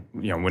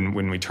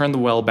when we turn the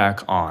well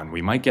back on,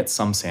 we might get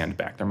some sand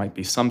back. There might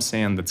be some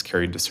sand that's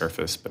carried to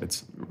surface, but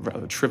it's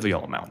a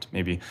trivial amount,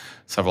 maybe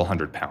several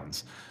hundred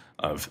pounds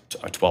of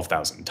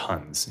 12,000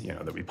 tons,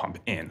 that we pump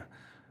in.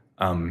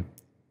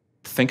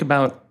 Think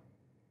about,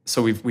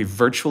 so we've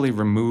virtually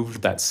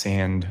removed that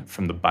sand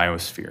from the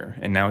biosphere,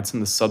 and now it's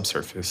in the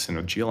subsurface in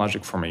a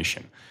geologic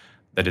formation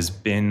that has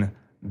been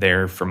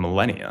there for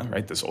millennia,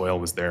 right? This oil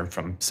was there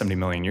from 70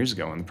 million years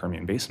ago when the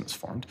Permian Basin was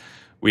formed.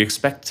 We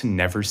expect to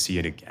never see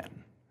it again.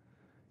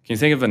 Can you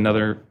think of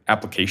another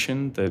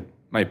application that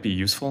might be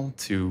useful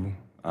to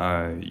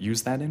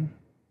use that in?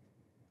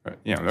 Or,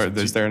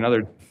 is there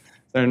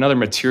another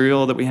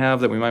material that we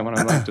have that we might want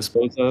to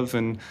dispose of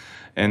and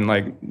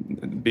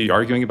be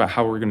arguing about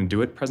how we're going to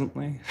do it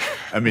presently?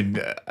 I mean,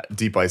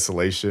 deep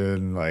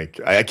isolation. I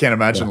can't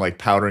imagine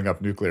powdering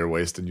up nuclear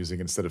waste and using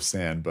it instead of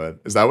sand. But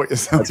is that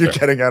what you're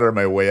getting at, or am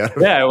I way out of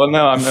it? Yeah. Well,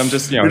 no. I'm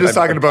just We're just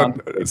talking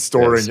about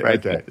storing.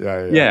 Right? Okay.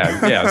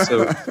 Yeah.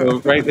 So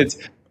right.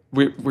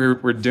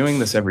 We're doing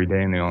this every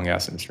day in the oil and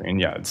gas industry,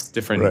 and it's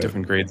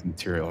different grades of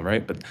material,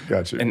 right? But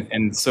gotcha.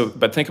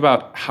 But think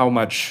about how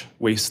much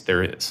waste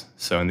there is.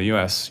 So in the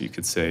U.S., you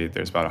could say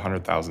there's about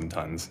 100,000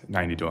 tons,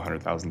 90 to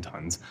 100,000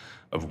 tons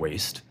of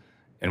waste,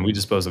 and we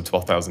dispose of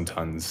 12,000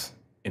 tons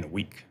in a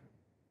week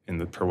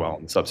per well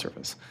in the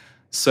subsurface.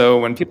 So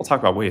when people talk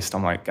about waste,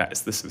 I'm like,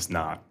 guys, this is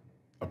not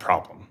a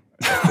problem.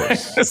 Of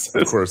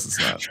course it's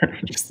not.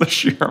 Just the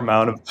sheer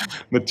amount of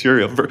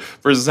material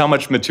versus how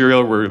much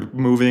material we're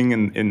moving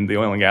in the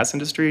oil and gas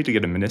industry to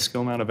get a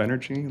minuscule amount of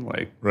energy.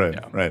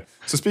 Right.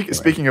 So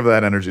speaking of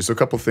that energy, so a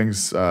couple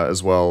things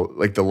as well.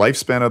 Like the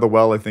lifespan of the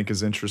well, I think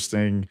is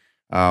interesting.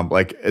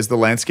 Is the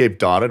landscape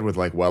dotted with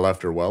well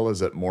after well?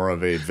 Is it more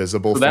of a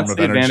visible form of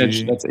energy?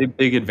 Advantage. That's a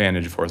big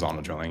advantage of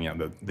horizontal drilling.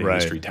 The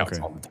industry touts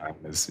all the time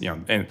is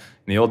and in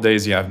the old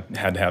days you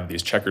had to have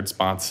these checkered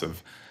spots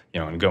of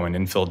and go and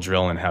infill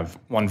drill and have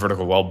one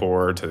vertical well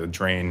bore to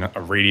drain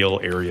a radial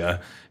area.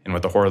 And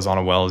with the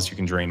horizontal wells, you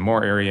can drain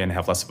more area and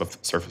have less of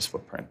a surface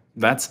footprint.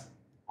 That's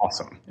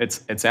awesome.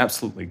 It's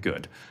absolutely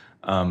good.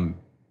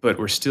 But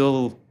we're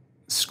still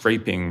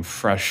scraping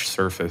fresh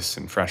surface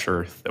and fresh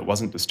earth that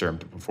wasn't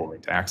disturbed before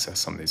to access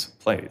some of these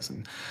plays.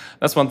 And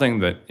that's one thing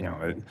that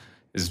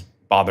is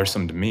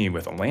bothersome to me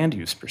with a land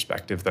use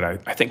perspective, that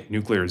I think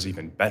nuclear is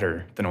even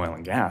better than oil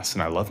and gas,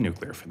 and I love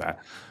nuclear for that.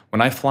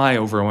 When I fly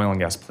over oil and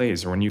gas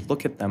plays, or when you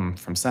look at them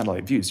from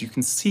satellite views, you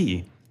can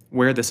see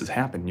where this has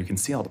happened. You can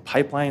see all the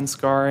pipeline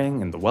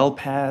scarring and the well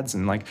pads,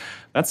 and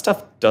that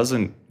stuff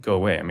doesn't go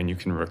away. I mean, you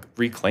can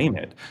reclaim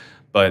it,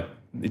 but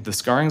the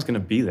scarring is going to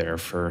be there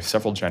for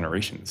several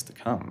generations to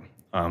come.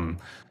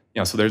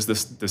 So there's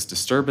this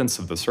disturbance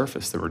of the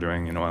surface that we're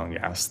doing in oil and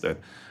gas that,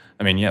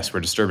 I mean, yes, we're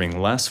disturbing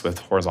less with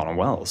horizontal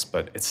wells,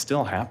 but it's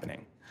still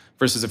happening.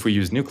 Versus if we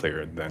use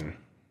nuclear, then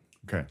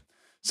Okay.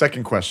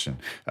 Second question.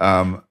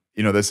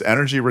 This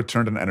energy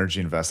returned and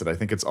energy invested. I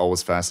think it's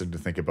always fascinating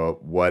to think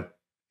about what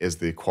is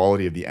the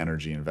quality of the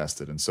energy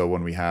invested. And so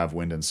when we have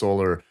wind and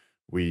solar,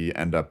 we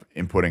end up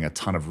inputting a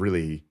ton of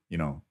really,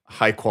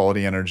 high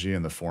quality energy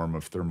in the form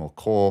of thermal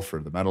coal for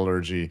the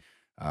metallurgy,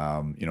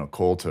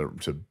 coal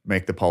to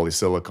make the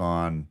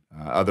polysilicon,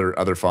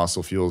 other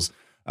fossil fuels.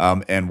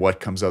 And what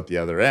comes out the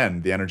other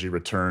end, the energy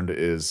returned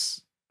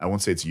is, I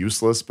won't say it's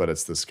useless, but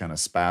it's this kind of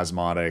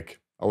spasmodic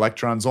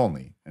electrons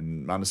only,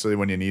 and not necessarily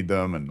when you need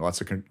them, and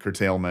lots of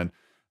curtailment.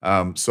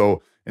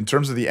 So, in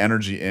terms of the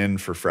energy in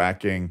for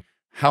fracking,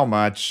 how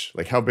much,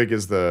 like, how big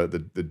is the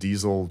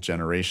diesel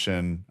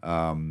generation?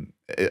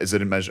 Is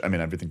it a measure? I mean,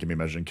 everything can be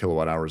measured in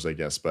kilowatt hours, I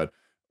guess, but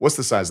what's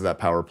the size of that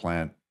power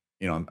plant?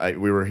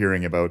 We were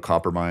hearing about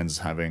copper mines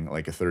having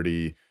like a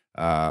 30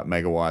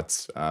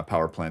 megawatts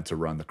power plant to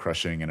run the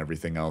crushing and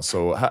everything else.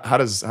 So, how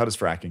does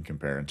fracking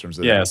compare in terms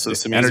of yeah. So the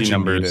some easy energy needed?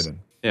 numbers, And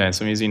yeah,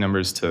 some easy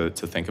numbers to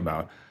think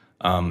about.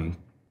 Um,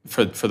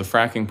 for the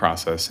fracking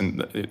process and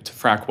to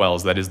frack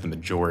wells, that is the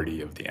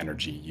majority of the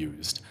energy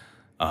used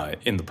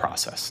in the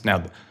process.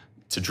 Now,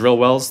 to drill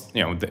wells,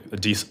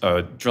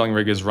 a drilling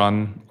rig is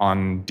run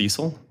on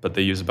diesel, but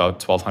they use about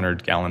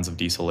 1,200 gallons of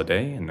diesel a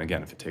day. And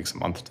again, if it takes a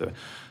month to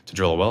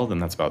drill a well, then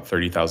that's about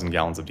 30,000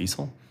 gallons of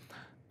diesel.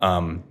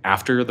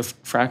 After the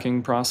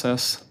fracking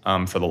process,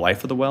 for the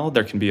life of the well,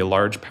 there can be a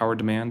large power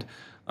demand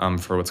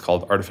for what's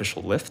called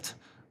artificial lift.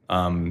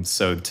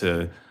 So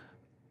to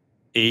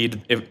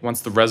aid, once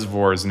the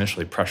reservoir is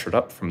initially pressured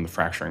up from the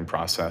fracturing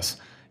process,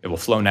 it will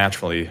flow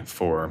naturally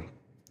for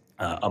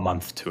a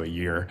month to a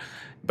year.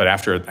 But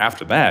after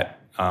that,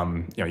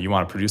 you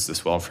want to produce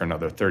this well for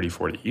another 30,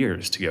 40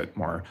 years to get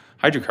more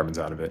hydrocarbons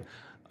out of it.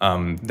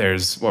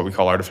 There's what we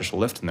call artificial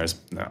lift, and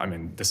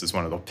this is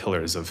one of the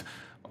pillars of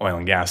oil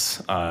and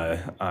gas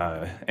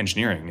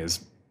engineering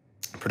is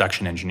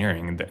production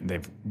engineering.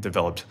 They've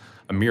developed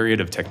a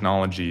myriad of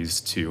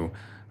technologies to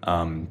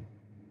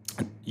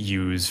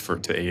use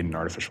to aid in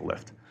artificial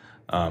lift.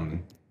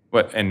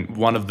 And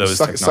one of those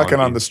sucking on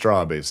technologies, the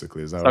straw,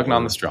 basically, is that what sucking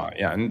on we're? the straw,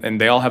 yeah,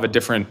 and they all have a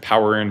different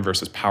power in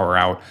versus power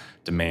out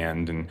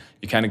demand, and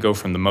you kind of go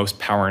from the most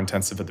power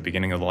intensive at the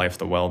beginning of the life of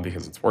the well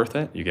because it's worth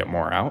it, you get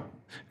more out,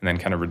 and then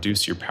kind of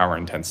reduce your power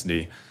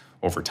intensity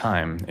over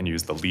time and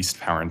use the least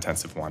power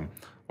intensive one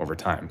over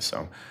time.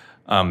 So,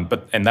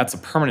 and that's a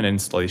permanent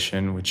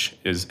installation, which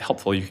is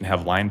helpful. You can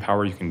have line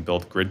power, you can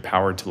build grid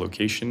power to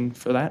location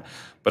for that,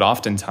 but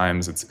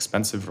oftentimes it's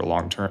expensive for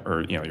long term,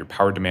 or your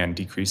power demand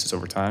decreases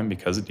over time.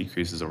 Because it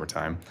decreases over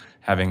time,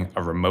 having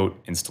a remote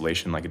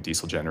installation like a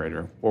diesel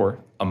generator or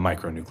a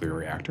micronuclear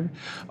reactor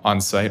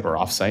on site or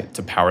off site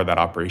to power that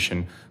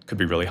operation could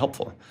be really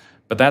helpful.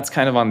 But that's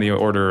kind of on the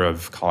order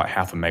of, call it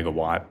half a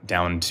megawatt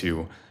down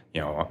to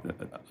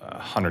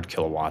 100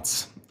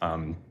 kilowatts.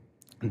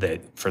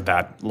 That for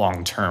that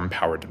long-term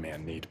power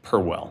demand need per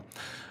well.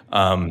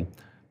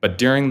 But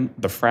during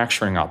the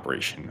fracturing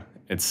operation,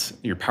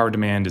 your power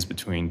demand is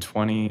between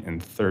 20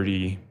 and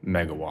 30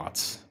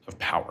 megawatts of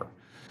power.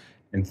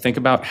 And think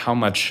about how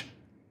much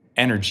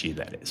energy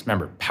that is.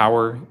 Remember,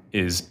 power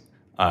is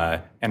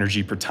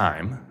energy per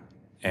time,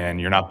 and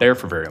you're not there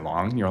for very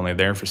long. You're only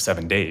there for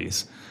 7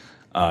 days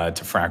to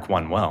frack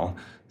one well.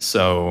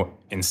 So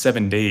in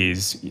 7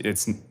 days,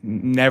 it's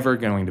never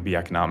going to be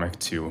economic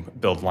to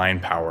build line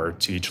power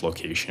to each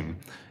location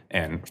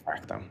and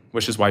frack them,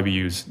 which is why we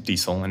use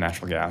diesel and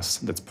natural gas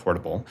that's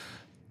portable.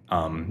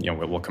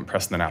 We'll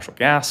compress the natural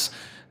gas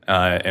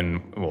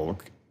and we'll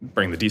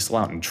bring the diesel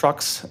out in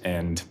trucks,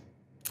 and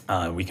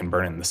we can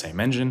burn it in the same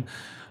engine.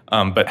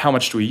 But how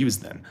much do we use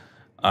then?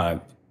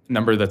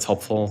 Number that's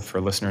helpful for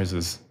listeners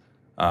is,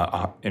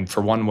 and for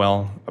one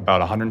well,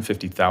 about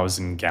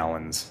 150,000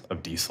 gallons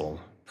of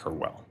diesel per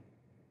well.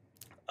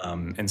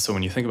 And so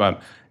when you think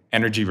about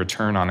energy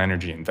return on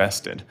energy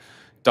invested,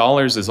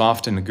 dollars is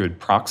often a good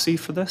proxy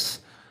for this.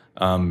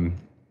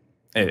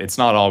 It's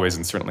not always,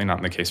 and certainly not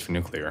in the case for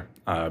nuclear.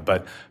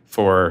 But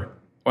for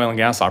oil and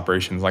gas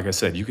operations, like I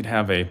said, you could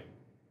have a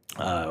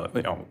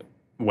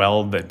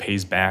well that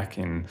pays back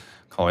in,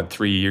 call it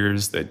 3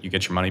 years, that you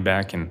get your money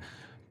back in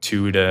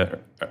 2 to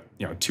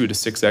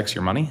 6x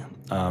your money.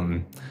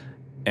 And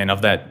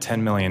of that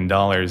 $10 million,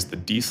 the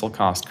diesel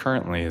cost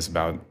currently is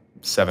about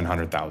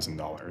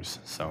 $700,000.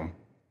 So,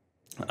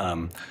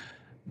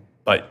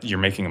 but you're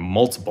making a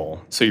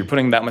multiple. So you're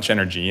putting that much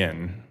energy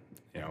in,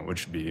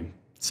 which would be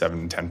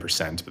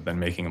 7-10%, but then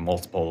making a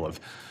multiple of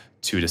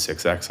 2 to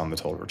 6x on the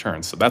total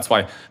return. So that's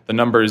why the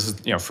numbers,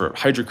 for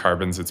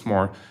hydrocarbons, it's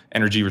more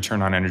energy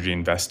return on energy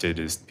invested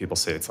is, people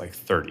say it's like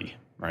 30,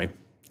 right?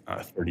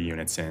 30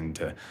 units in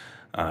to,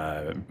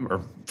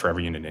 or for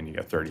every unit in, you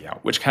get 30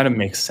 out, which kind of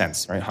makes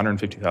sense, right?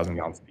 150,000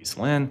 gallons of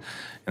diesel in,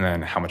 and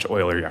then how much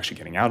oil are you actually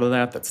getting out of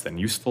that? That's then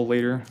useful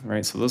later,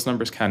 right? So those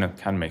numbers kind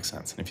of make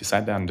sense. And if you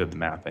sat down and did the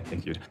math, I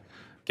think you'd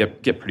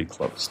get pretty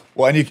close.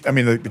 Well, and I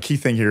mean, the key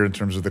thing here in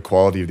terms of the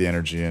quality of the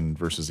energy in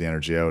versus the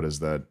energy out is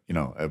that,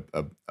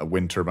 a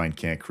wind turbine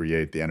can't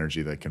create the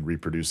energy that can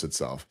reproduce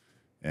itself,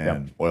 Yep.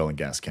 and oil and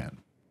gas can.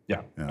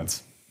 Yeah, Yeah.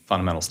 that's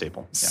fundamental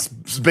staple. Yeah.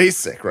 It's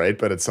basic, right?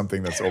 But it's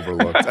something that's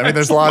overlooked. I mean,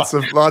 there's lots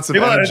of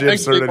energy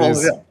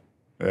absurdities.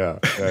 Yeah,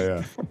 yeah,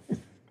 yeah.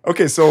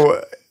 Okay,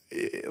 so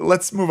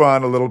let's move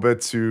on a little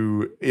bit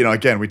to,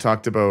 again, we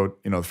talked about,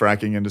 the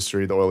fracking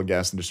industry, the oil and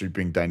gas industry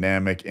being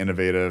dynamic,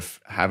 innovative,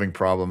 having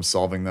problems,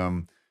 solving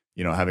them,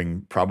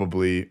 having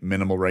probably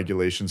minimal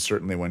regulations,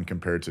 certainly when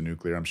compared to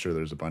nuclear. I'm sure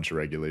there's a bunch of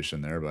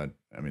regulation there, but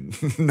I mean,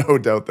 no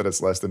doubt that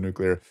it's less than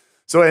nuclear.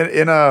 So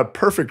in a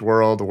perfect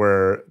world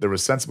where there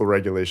was sensible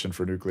regulation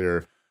for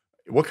nuclear,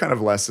 what kind of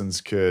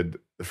lessons could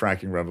the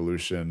fracking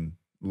revolution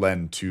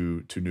lend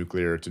to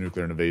nuclear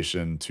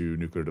innovation, to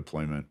nuclear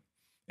deployment,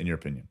 in your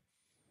opinion?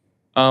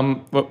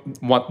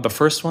 What the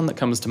first one that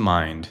comes to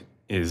mind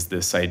is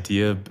this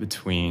idea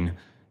between,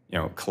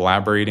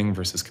 collaborating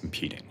versus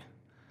competing.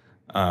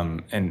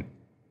 And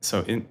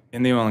so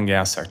in the oil and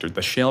gas sector,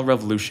 the shale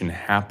revolution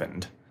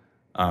happened,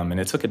 and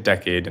it took a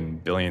decade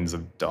and billions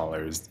of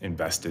dollars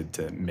invested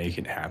to make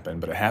it happen.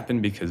 But it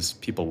happened because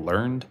people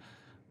learned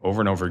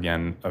over and over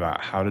again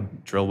about how to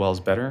drill wells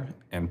better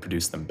and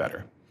produce them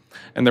better.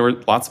 And there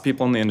were lots of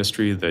people in the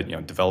industry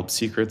that developed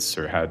secrets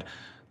or had,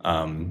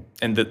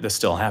 and this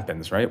still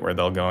happens, right? Where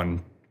they'll go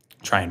and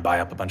try and buy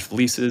up a bunch of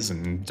leases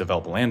and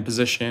develop a land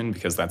position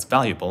because that's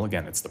valuable.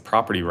 Again, it's the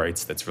property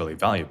rights that's really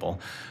valuable,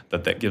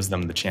 that gives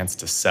them the chance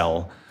to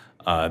sell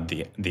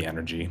the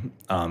energy.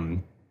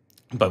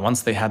 But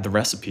once they had the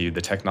recipe,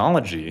 the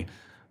technology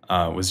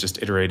was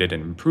just iterated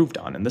and improved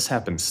on. And this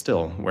happens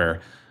still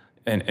where,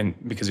 and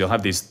because you'll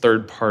have these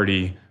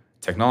third-party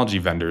technology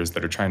vendors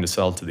that are trying to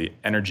sell to the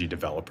energy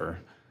developer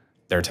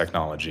their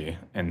technology.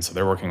 And so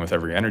they're working with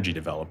every energy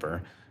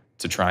developer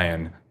to try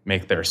and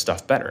make their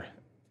stuff better.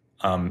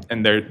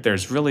 And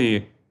there's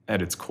really,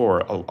 at its core,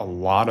 a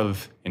lot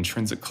of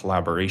intrinsic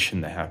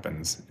collaboration that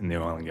happens in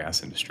the oil and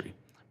gas industry,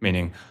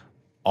 meaning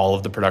all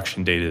of the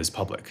production data is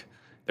public.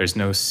 There's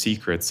no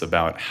secrets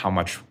about how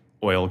much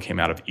oil came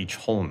out of each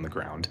hole in the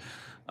ground.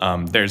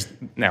 There's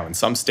now in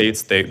some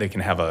states they can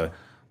have a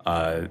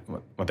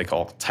what they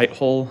call tight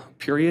hole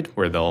period,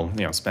 where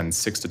they'll spend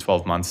 6 to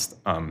 12 months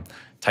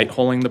tight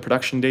holing the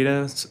production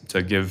data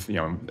to give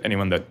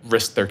anyone that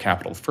risked their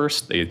capital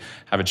first, they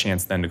have a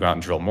chance then to go out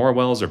and drill more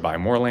wells or buy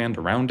more land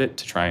around it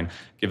to try and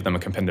give them a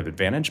competitive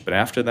advantage. But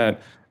after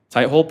that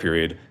tight hole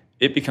period,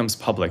 it becomes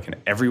public and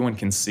everyone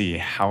can see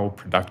how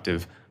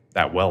productive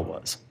that well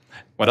was.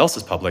 What else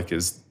is public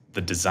is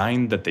the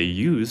design that they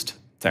used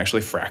to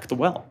actually frack the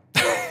well.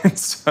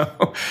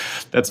 So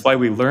that's why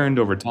we learned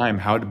over time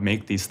how to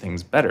make these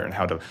things better and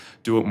how to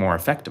do it more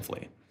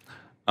effectively.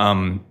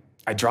 I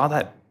draw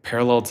that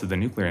parallel to the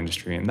nuclear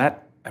industry, and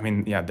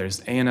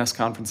there's ANS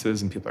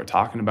conferences and people are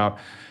talking about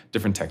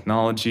different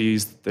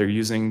technologies that they're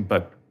using,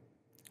 but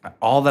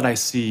all that I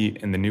see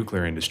in the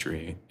nuclear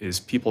industry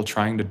is people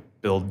trying to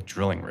build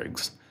drilling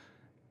rigs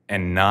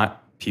and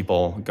not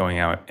people going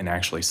out and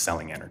actually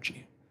selling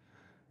energy.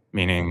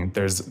 Meaning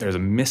there's a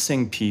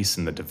missing piece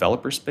in the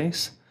developer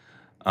space.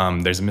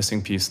 There's a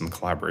missing piece in the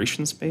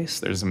collaboration space.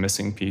 There's a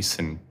missing piece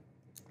in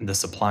the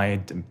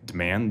supply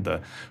demand,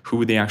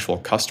 who the actual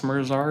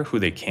customers are, who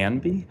they can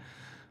be,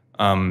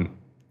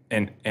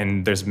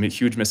 and there's a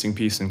huge missing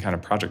piece in kind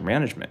of project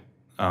management.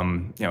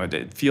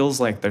 It feels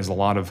like there's a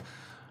lot of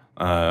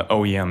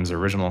OEMs,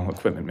 original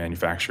equipment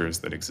manufacturers,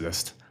 that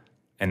exist,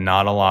 and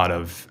not a lot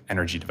of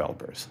energy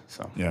developers.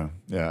 So yeah.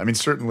 I mean,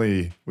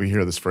 certainly we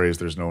hear this phrase: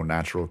 "There's no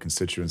natural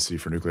constituency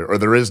for nuclear," or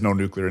there is no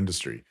nuclear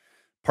industry.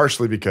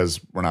 Partially because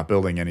we're not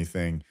building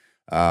anything,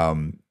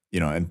 and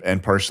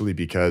partially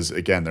because,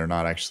 again, they're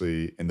not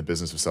actually in the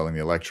business of selling the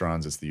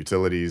electrons. It's the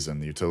utilities,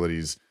 and the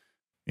utilities,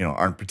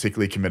 aren't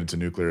particularly committed to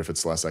nuclear if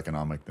it's less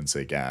economic than,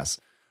 say, gas.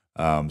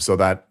 So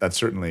that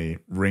certainly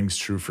rings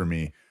true for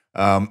me.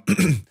 In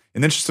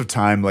the interest of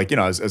time, I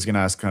was going to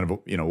ask kind of,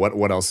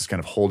 what else is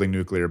kind of holding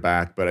nuclear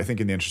back? But I think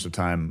in the interest of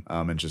time,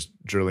 and just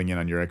drilling in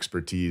on your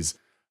expertise,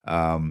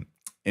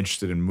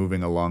 interested in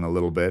moving along a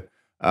little bit.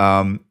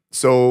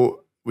 So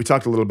we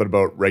talked a little bit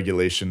about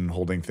regulation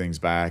holding things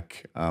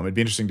back. It'd be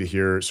interesting to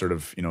hear sort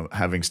of,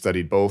 having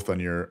studied both on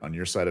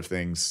your side of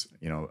things,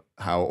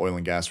 how oil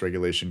and gas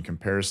regulation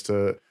compares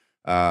to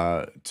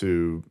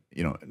nuclear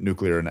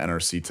and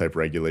NRC type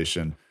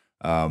regulation.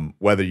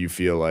 Whether you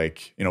feel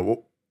like,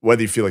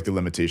 the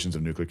limitations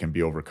of nuclear can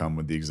be overcome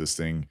with the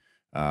existing,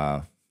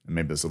 and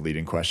maybe that's a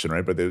leading question,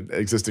 right? But the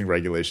existing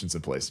regulations in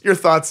place. Your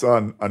thoughts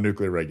on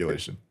nuclear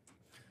regulation?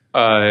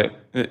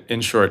 In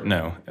short,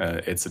 no,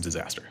 it's a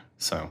disaster.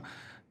 So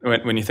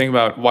when you think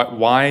about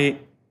why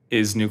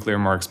is nuclear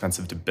more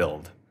expensive to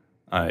build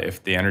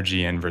if the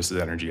energy in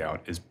versus energy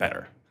out is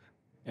better?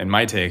 And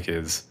my take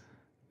is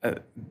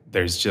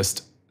there's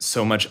just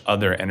so much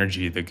other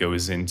energy that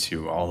goes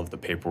into all of the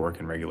paperwork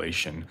and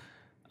regulation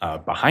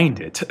behind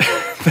it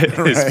that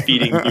is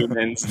feeding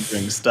humans and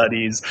doing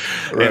studies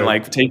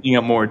and taking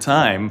up more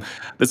time.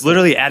 That's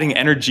literally adding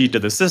energy to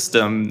the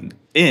system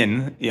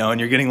and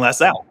you're getting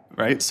less out.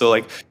 right? So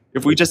like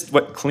if we just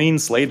what clean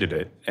slated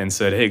it and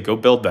said, hey, go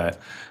build that,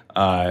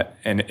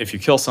 and if you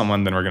kill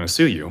someone, then we're going to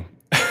sue you,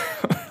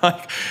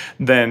 like,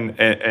 then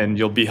and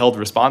you'll be held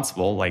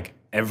responsible like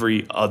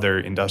every other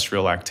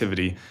industrial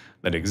activity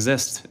that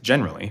exists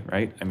generally,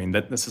 right? I mean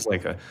that this is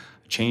like a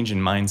change in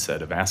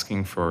mindset of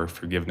asking for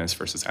forgiveness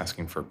versus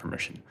asking for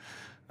permission.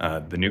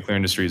 The nuclear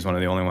industry is one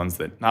of the only ones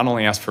that not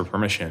only asks for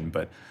permission,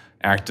 but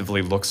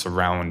actively looks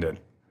around at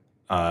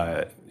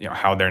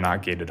how they're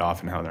not gated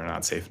off and how they're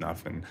not safe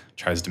enough, and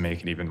tries to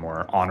make it even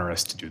more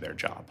onerous to do their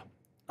job.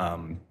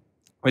 Um,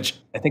 which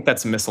I think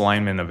that's a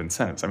misalignment of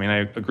incentives. I mean, I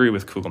agree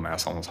with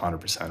Kugelmass almost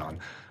 100% on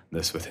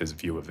this with his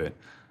view of it.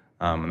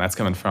 And that's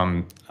coming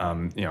from,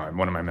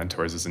 one of my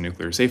mentors is a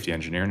nuclear safety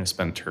engineer and has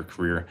spent her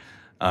career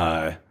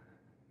uh,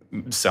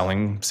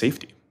 selling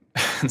safety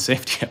and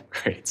safety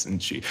upgrades.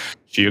 And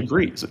she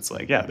agrees. It's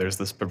like, yeah, there's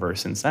this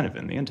perverse incentive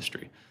in the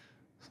industry.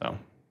 So,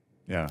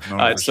 Yeah, no,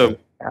 for so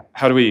sure.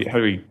 how do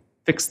we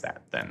fix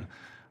that then?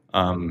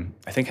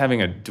 I think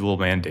having a dual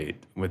mandate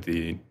with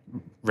the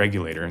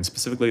regulator and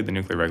specifically the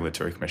Nuclear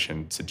Regulatory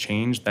Commission to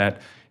change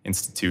that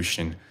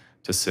institution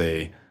to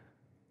say,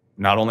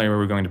 not only are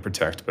we going to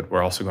protect, but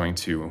we're also going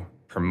to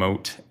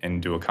promote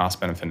and do a cost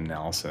benefit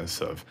analysis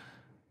of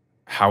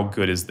how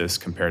good is this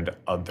compared to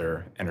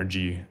other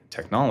energy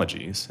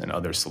technologies and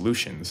other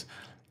solutions.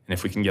 And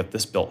if we can get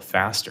this built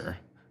faster,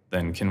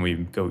 then can we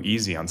go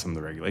easy on some of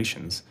the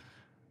regulations?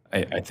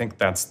 I think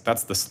that's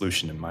the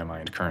solution in my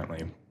mind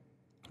currently,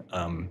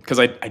 because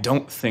I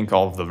don't think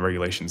all of the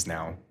regulations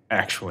now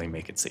actually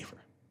make it safer.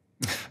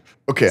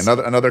 Okay,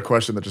 another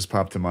question that just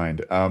popped to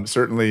mind.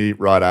 Certainly,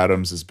 Rod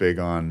Adams is big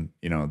on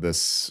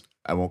this.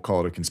 I won't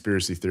call it a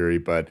conspiracy theory,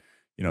 but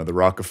the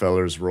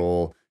Rockefellers'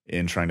 role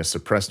in trying to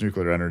suppress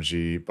nuclear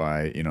energy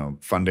by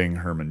funding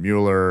Herman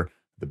Mueller,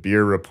 the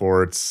Beer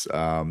reports,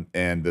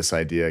 and this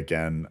idea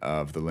again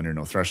of the linear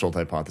no threshold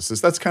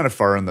hypothesis. That's kind of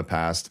far in the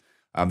past.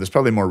 There's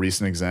probably more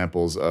recent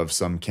examples of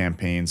some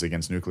campaigns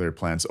against nuclear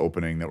plants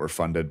opening that were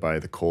funded by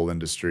the coal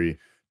industry.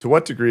 To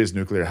what degree is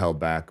nuclear held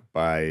back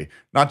by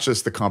not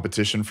just the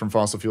competition from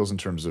fossil fuels in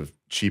terms of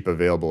cheap,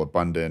 available,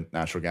 abundant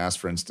natural gas,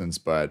 for instance,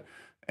 but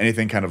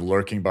anything kind of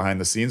lurking behind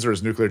the scenes, or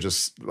is nuclear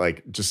just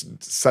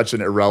such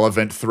an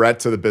irrelevant threat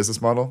to the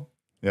business model?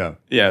 Yeah.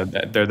 Yeah,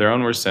 they're their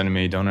own worst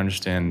enemy, don't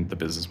understand the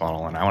business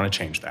model, and I want to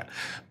change that.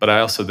 But I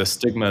also, the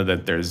stigma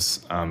that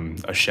there's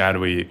a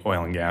shadowy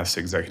oil and gas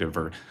executive,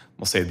 or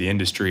we'll say the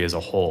industry as a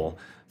whole,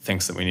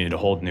 thinks that we need to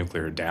hold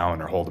nuclear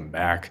down or hold them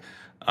back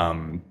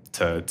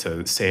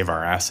to save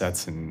our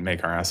assets and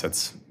make our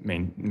assets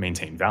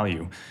maintain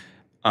value,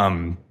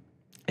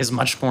 is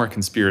much more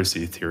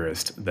conspiracy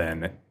theorist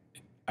than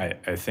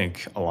I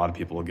think a lot of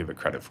people will give it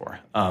credit for.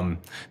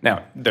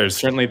 Now, there's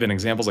certainly been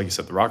examples, like you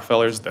said, the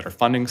Rockefellers that are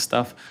funding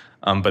stuff.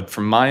 But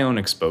from my own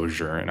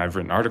exposure, and I've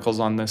written articles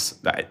on this,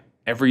 that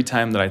every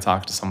time that I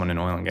talk to someone in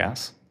oil and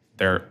gas,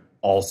 they're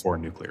all for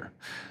nuclear.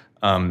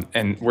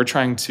 And we're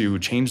trying to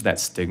change that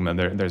stigma.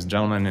 There's a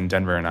gentleman in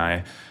Denver and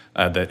I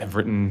that have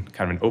written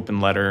kind of an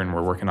open letter, and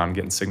we're working on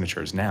getting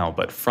signatures now,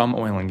 but from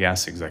oil and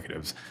gas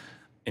executives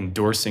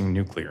endorsing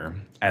nuclear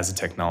as a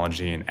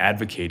technology and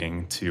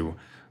advocating to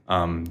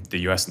the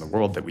U.S. and the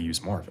world that we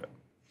use more of it.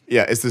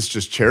 Yeah. Is this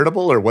just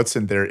charitable, or what's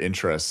in their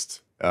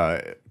interest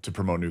to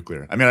promote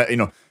nuclear? I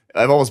mean,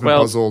 I've always been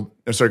Well, puzzled.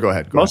 Sorry, go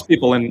ahead. Go ahead.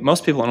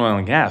 most people in oil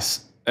and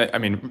gas, I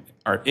mean,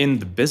 are in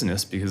the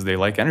business because they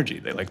like energy,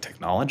 they like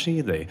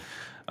technology, they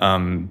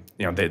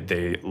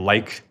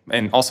like,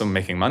 and also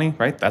making money,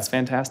 right? That's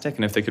fantastic.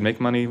 And if they could make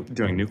money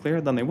doing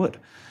nuclear, then they would.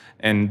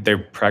 And they're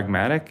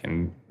pragmatic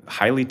and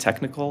highly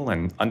technical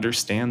and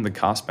understand the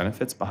cost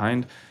benefits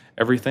behind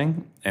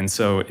everything. And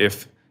so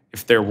if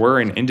there were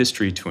an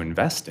industry to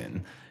invest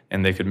in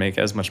and they could make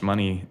as much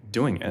money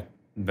doing it,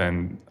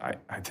 then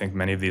I think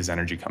many of these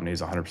energy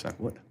companies 100%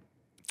 would.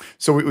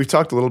 So we've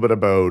talked a little bit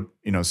about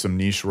some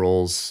niche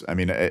roles. I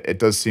mean, it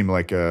does seem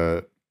like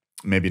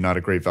maybe not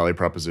a great value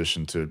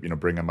proposition to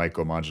bring a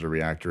micro-modular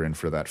reactor in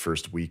for that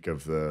first week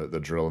of the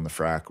drill and the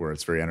frac, where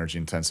it's very energy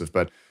intensive.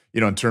 But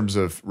in terms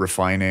of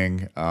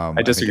refining,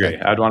 I disagree.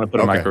 I'd want to put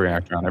a okay.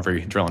 microreactor on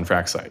every drill and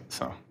frac site.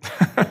 So,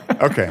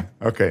 Okay.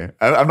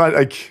 I'm not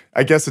like,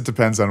 I guess it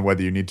depends on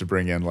whether you need to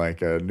bring in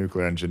like a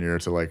nuclear engineer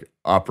to like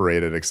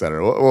operate it, et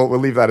cetera. We'll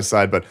leave that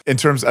aside. But in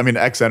terms, I mean,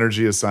 X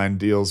Energy has signed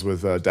deals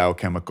with Dow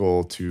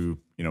Chemical to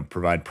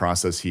provide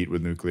process heat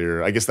with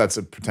nuclear. I guess that's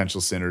a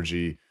potential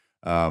synergy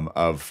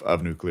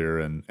of nuclear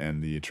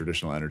and the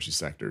traditional energy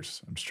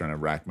sectors. I'm just trying to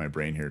rack my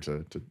brain here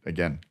to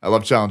again, I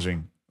love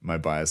challenging my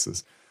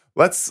biases.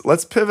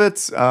 Let's pivot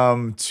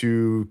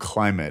to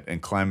climate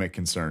and climate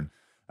concern.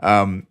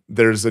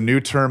 There's a new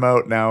term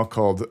out now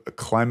called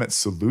climate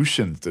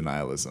solutions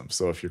denialism.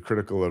 So if you're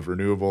critical of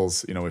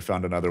renewables, we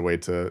found another way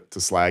to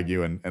slag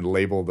you and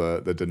label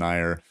the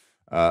denier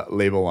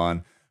label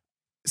on.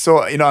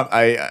 So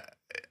I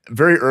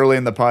very early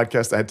in the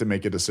podcast, I had to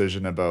make a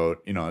decision about,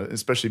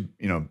 especially,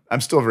 I'm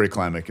still very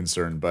climate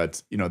concerned,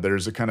 but,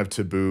 there's a kind of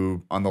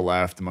taboo on the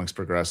left amongst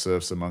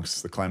progressives,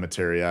 amongst the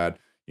climatariat,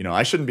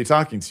 I shouldn't be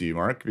talking to you,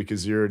 Mark,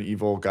 because you're an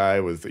evil guy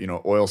with,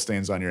 oil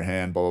stains on your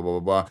hand, blah, blah, blah,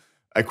 blah, blah.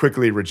 I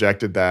quickly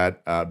rejected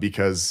that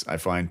because I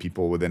find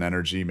people within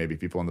energy, maybe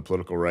people on the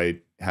political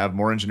right, have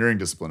more engineering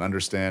discipline,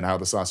 understand how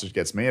the sausage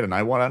gets made, and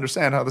I want to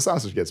understand how the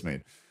sausage gets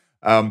made.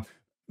 Um,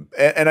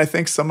 and I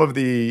think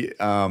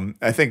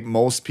I think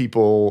most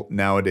people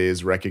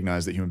nowadays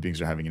recognize that human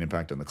beings are having an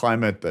impact on the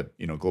climate, that,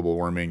 global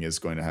warming is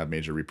going to have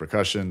major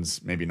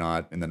repercussions, maybe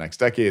not in the next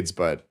decades,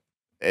 but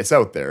it's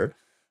out there.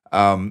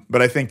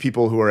 But I think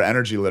people who are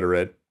energy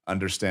literate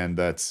understand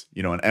that,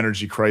 an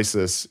energy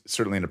crisis,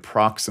 certainly an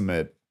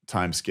approximate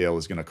time scale,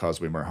 is going to cause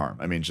way more harm.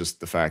 I mean, just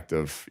the fact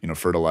of,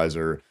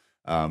 fertilizer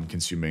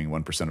consuming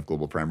 1% of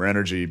global primary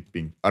energy,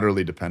 being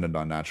utterly dependent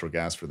on natural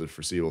gas for the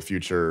foreseeable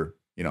future.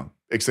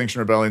 Extinction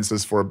Rebellion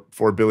says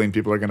 4 billion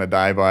people are going to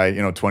die by,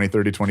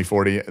 2030,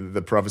 2040.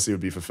 The prophecy would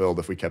be fulfilled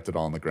if we kept it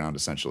all on the ground,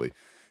 essentially.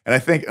 And I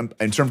think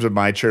in terms of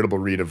my charitable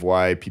read of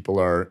why people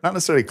are not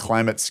necessarily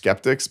climate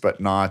skeptics,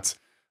 but not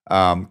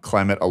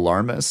climate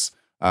alarmists,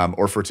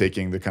 or for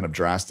taking the kind of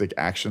drastic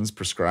actions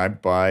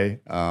prescribed by,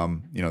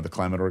 the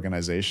climate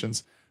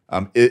organizations.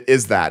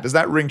 Does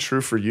that ring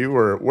true for you,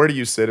 or where do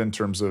you sit in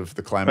terms of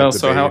the climate Well,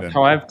 debate? so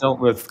how I've dealt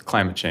with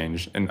climate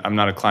change, and I'm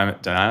not a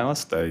climate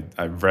denialist.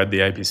 I've read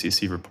the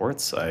IPCC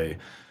reports. I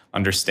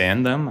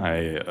understand them.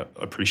 I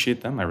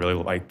appreciate them. I really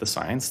like the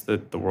science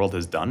that the world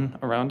has done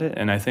around it,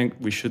 and I think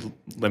we should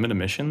limit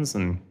emissions.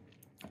 And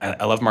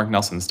I love Mark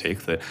Nelson's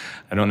take that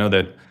I don't know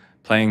that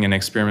playing an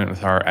experiment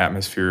with our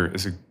atmosphere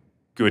is a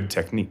good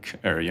technique,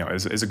 or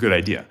is a good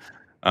idea.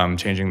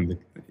 Changing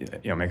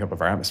the makeup of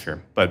our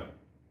atmosphere, but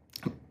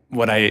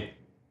what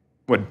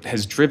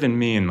has driven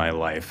me in my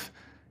life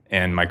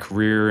and my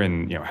career,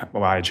 and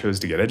why I chose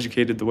to get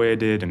educated the way I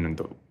did, and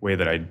the way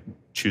that I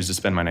choose to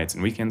spend my nights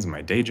and weekends and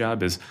my day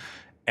job, is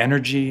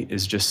energy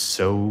is just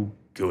so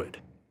good,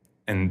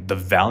 and the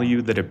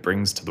value that it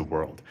brings to the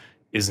world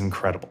is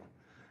incredible.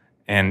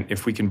 And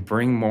if we can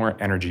bring more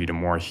energy to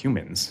more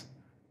humans,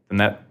 then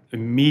that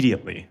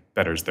immediately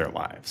betters their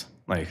lives,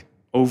 like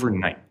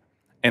overnight.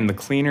 And the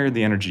cleaner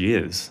the energy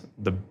is,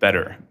 the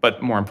better.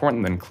 But more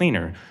important than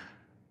cleaner,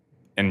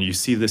 and you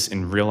see this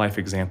in real life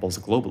examples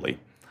globally,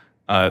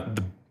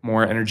 the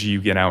more energy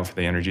you get out for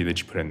the energy that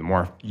you put in, the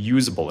more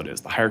usable it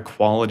is, the higher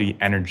quality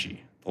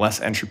energy, the less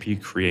entropy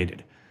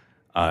created,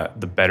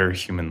 the better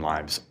human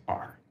lives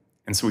are.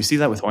 And so we see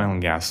that with oil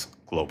and gas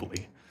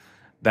globally.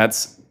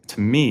 That's,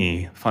 to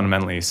me,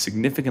 fundamentally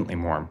significantly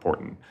more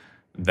important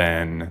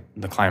than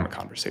the climate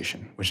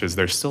conversation, which is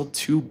there's still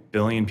 2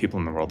 billion people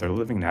in the world that are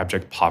living in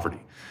abject poverty.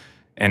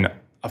 And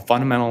a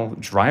fundamental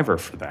driver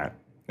for that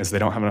is they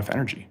don't have enough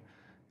energy.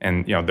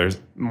 And there's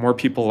more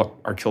people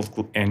are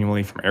killed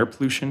annually from air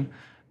pollution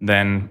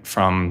than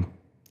how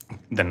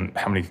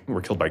many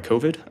were killed by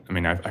COVID. I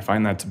mean, I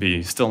find that to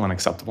be still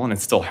unacceptable, and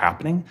it's still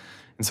happening.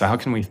 And so how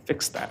can we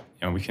fix that?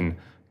 We can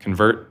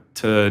convert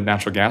to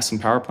natural gas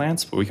and power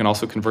plants, but we can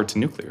also convert to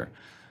nuclear.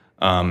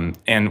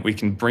 And we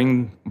can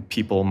bring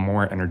people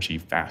more energy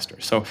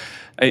faster. So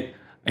I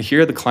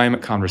hear the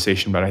climate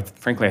conversation, but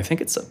frankly, I think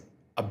it's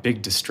a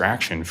big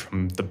distraction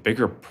from the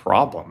bigger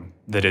problem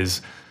that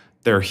is,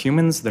 there are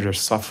humans that are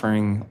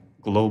suffering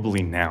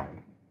globally now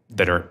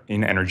that are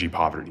in energy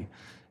poverty.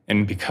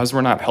 And because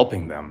we're not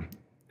helping them,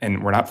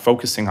 and we're not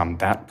focusing on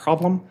that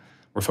problem,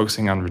 we're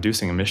focusing on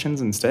reducing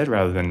emissions instead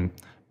rather than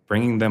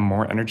bringing them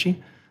more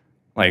energy,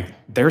 like,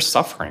 they're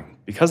suffering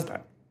because of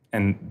that.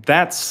 And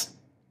that's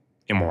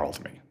immoral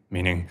to me.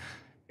 Meaning,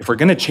 if we're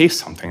going to chase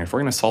something, if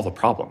we're going to solve a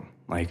problem,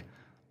 like,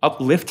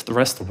 uplift the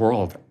rest of the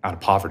world out of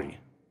poverty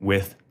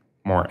with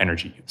more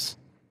energy use.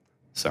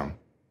 So,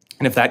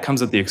 and if that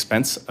comes at the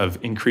expense of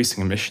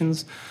increasing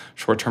emissions,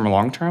 short-term or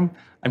long-term,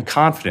 I'm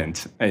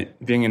confident,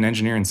 being an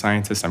engineer and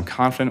scientist, I'm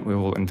confident we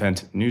will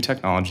invent new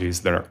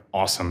technologies that are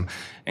awesome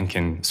and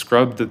can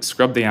scrub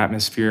the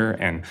atmosphere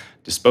and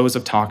dispose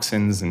of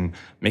toxins and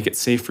make it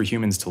safe for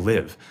humans to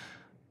live.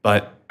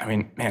 But I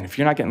mean, man, if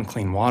you're not getting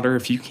clean water,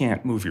 if you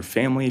can't move your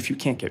family, if you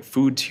can't get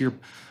food to your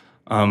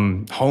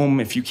home,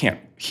 if you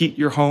can't heat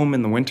your home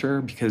in the winter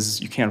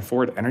because you can't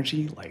afford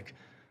energy, like,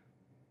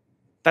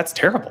 that's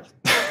terrible.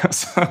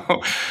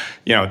 So,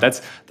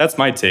 that's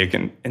my take.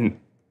 And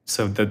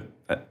so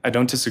I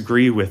don't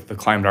disagree with the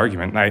climate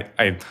argument. And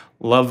I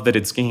love that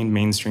it's gained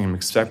mainstream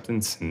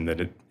acceptance and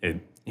that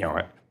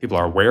people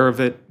are aware of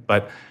it,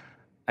 but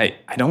I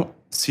don't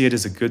see it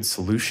as a good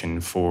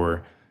solution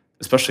for,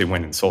 especially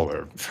wind and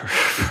solar, for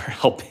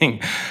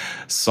helping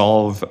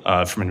solve,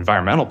 from an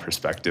environmental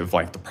perspective,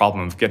 like, the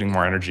problem of getting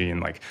more energy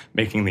and, like,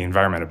 making the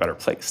environment a better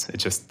place.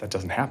 That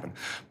doesn't happen.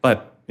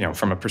 But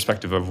from a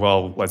perspective of,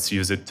 well, let's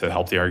use it to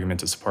help the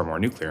argument to support more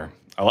nuclear,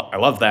 I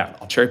love that.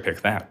 I'll cherry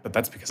pick that. But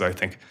that's because I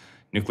think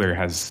nuclear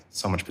has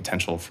so much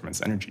potential from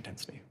its energy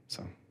density.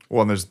 So,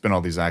 well, and there's been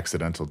all these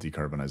accidental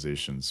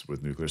decarbonizations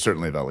with nuclear,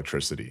 certainly of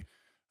electricity,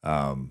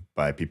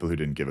 by people who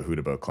didn't give a hoot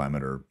about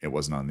climate, or it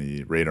wasn't on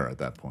the radar at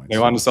that point. They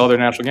wanted to sell their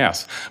natural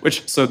gas,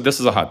 so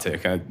this is a hot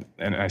take,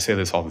 and I say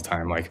this all the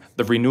time, like,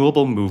 the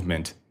renewable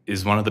movement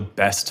is one of the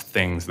best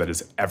things that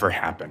has ever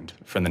happened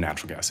for the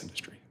natural gas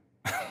industry.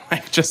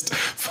 Like, just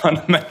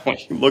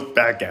fundamentally, you look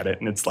back at it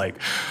and it's like,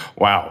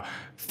 wow,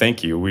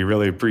 thank you. We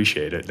really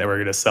appreciate it that we're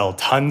going to sell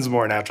tons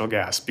more natural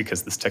gas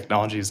because this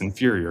technology is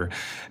inferior.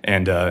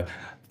 And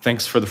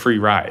thanks for the free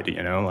ride,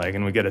 like,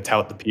 and we get to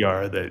tout the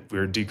PR that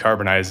we're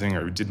decarbonizing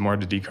or we did more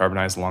to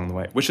decarbonize along the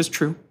way, which is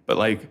true. But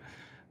like,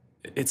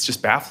 it's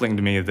just baffling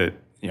to me that,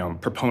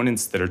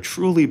 proponents that are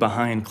truly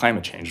behind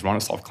climate change, want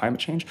to solve climate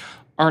change,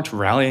 aren't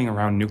rallying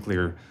around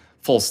nuclear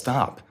full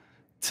stop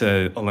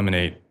to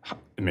eliminate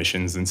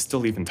emissions and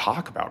still even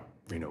talk about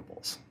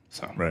renewables.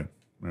 So Right.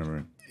 Right.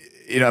 Right.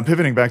 I'm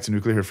pivoting back to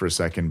nuclear here for a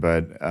second,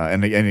 but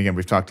and again,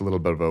 we've talked a little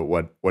bit about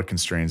what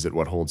constrains it,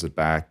 what holds it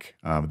back.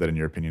 That, in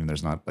your opinion,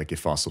 there's not like a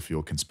fossil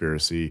fuel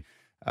conspiracy.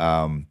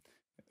 Um,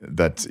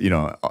 that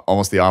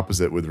almost the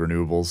opposite with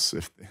renewables.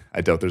 If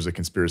I doubt there's a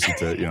conspiracy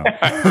to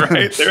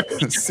right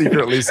there.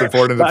 secretly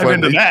support and Dive deploy.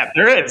 into that.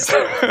 There is.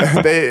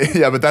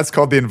 But that's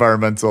called the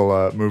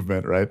environmental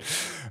movement, right?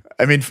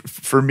 I mean,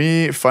 for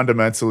me,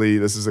 fundamentally,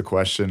 this is a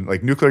question.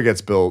 Like, nuclear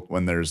gets built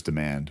when there's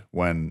demand.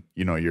 When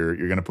you're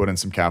going to put in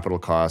some capital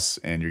costs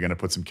and you're going to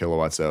put some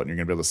kilowatts out, and you're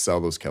going to be able to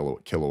sell those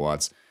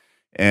kilowatts.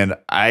 And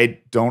I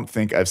don't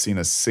think I've seen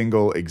a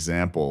single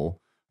example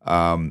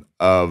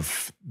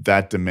of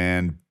that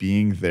demand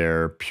being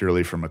there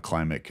purely from a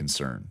climate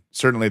concern.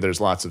 Certainly, there's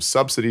lots of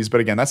subsidies,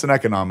 but again, that's an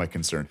economic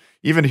concern.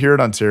 Even here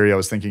in Ontario, I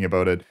was thinking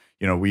about it.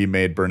 We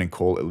made burning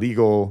coal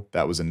illegal.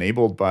 That was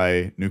enabled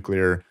by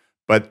nuclear.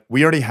 But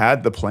we already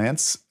had the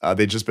plants.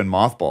 They'd just been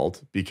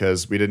mothballed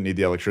because we didn't need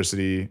the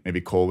electricity. Maybe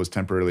coal was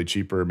temporarily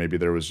cheaper. Maybe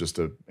there was just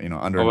a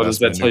underinvestment. Well, what does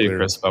that in tell you, nuclear.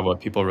 Chris, about what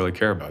people really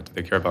care about? Do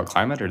they care about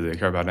climate or do they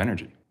care about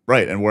energy?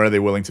 Right, and where are they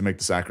willing to make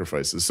the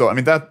sacrifices? So I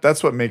mean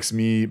that's what makes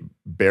me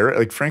bear.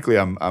 Like, frankly,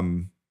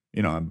 I'm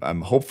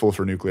hopeful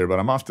for nuclear, but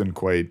I'm often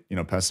quite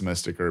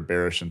pessimistic or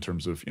bearish in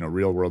terms of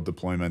real world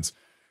deployments.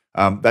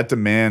 That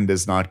demand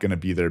is not going to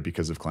be there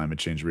because of climate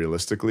change.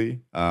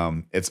 Realistically,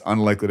 it's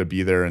unlikely to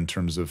be there in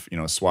terms of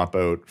swap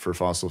out for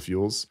fossil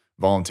fuels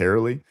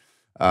voluntarily.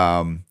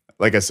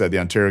 Like I said, the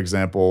Ontario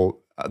example,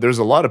 there's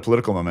a lot of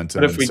political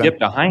momentum. But if we get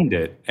behind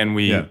it and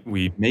Yeah.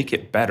 we make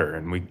it better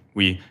and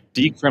we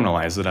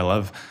decriminalize it, I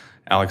love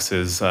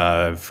Alex's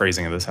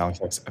phrasing of this.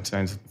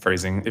 Alex's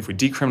phrasing. If we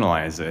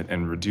decriminalize it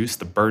and reduce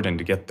the burden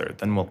to get there,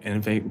 then we'll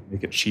innovate,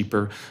 make it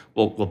cheaper.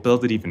 We'll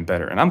build it even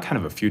better. And I'm kind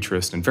of a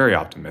futurist and very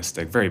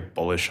optimistic, very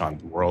bullish on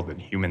the world and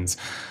humans.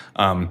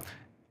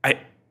 I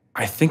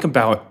think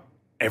about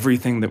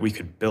everything that we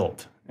could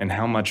build and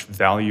how much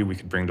value we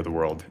could bring to the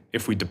world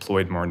if we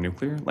deployed more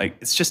nuclear. Like,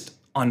 it's just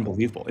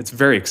unbelievable. It's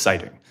very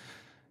exciting.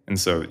 And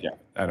so, yeah,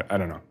 I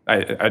don't know.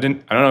 I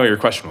don't know what your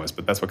question was,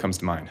 but that's what comes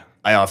to mind.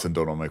 I often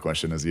don't know what my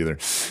question is either.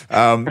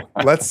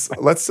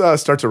 Let's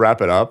start to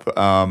wrap it up.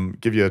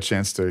 Give you a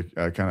chance to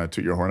kind of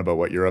toot your horn about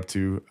what you're up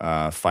to.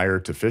 Fire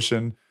to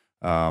fission.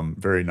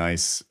 Very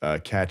nice,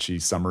 catchy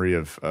summary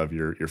of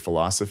your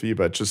philosophy.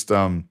 But just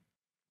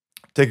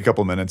take a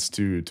couple minutes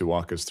to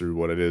walk us through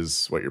what it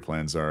is, what your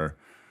plans are.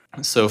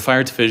 So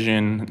Fire to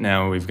Fission,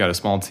 now we've got a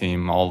small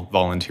team, all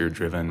volunteer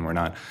driven.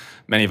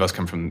 Many of us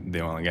come from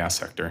the oil and gas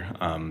sector,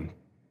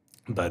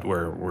 but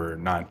we're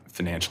not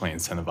financially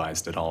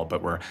incentivized at all,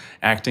 but we're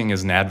acting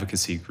as an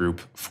advocacy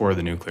group for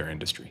the nuclear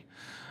industry.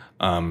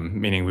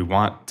 Meaning we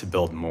want to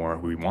build more,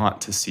 we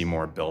want to see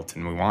more built,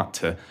 and we want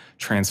to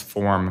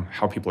transform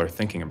how people are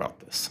thinking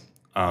about this.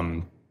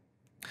 And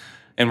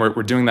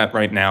we're doing that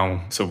right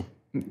now. So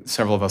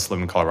several of us live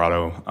in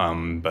Colorado,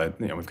 but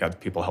we've got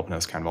people helping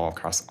us kind of all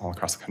across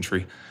the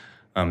country,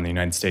 the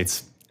United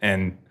States,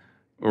 and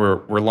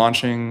we're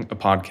launching a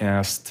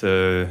podcast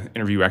to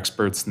interview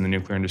experts in the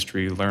nuclear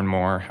industry, learn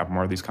more, have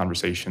more of these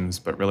conversations.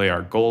 But really,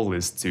 our goal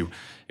is to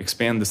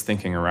expand this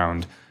thinking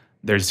around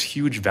there's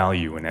huge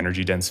value in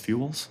energy-dense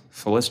fuels,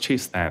 so let's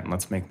chase that and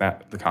let's make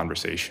that the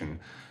conversation,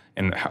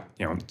 and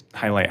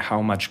highlight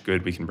how much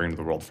good we can bring to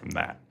the world from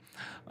that.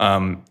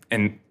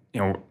 And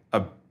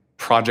a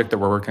project that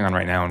we're working on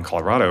right now in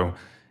Colorado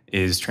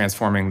is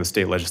transforming the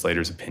state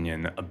legislator's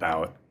opinion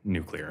about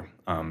nuclear.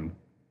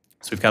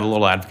 So we've got a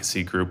little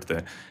advocacy group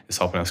that is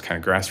helping us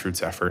kind of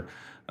grassroots effort,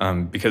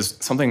 because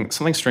something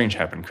strange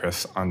happened,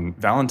 Chris, on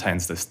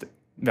Valentine's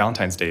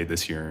Day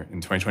this year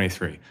in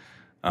 2023.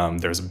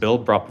 There was a bill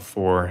brought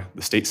before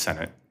the state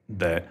Senate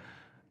that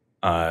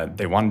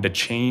they wanted to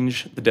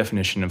change the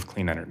definition of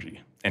clean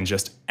energy and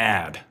just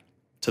add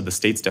to the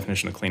state's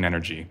definition of clean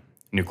energy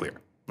nuclear.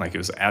 Like, it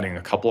was adding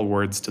a couple of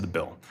words to the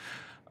bill.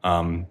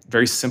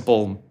 Very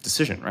simple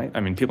decision, right? I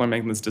mean, people are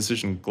making this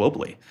decision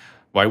globally.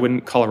 Why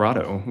wouldn't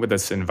Colorado, with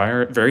this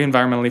very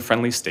environmentally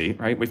friendly state,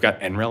 right? We've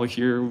got NREL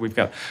here. We've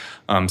got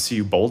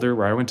CU Boulder,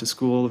 where I went to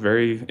school,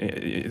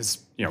 is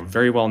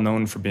very well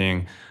known for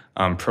being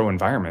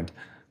pro-environment.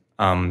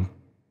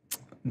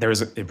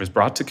 It was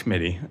brought to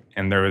committee,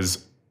 and there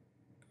was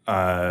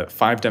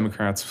 5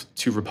 Democrats,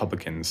 2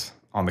 Republicans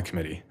on the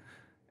committee,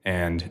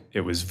 and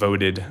it was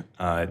voted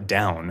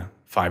down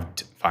 5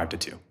 to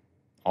 2.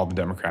 All the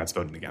Democrats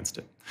voted against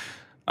it.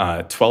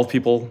 12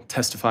 people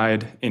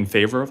testified in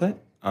favor of it.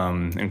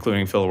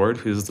 including Phil Ward,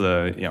 who's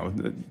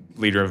the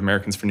leader of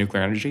Americans for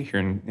Nuclear Energy here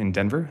in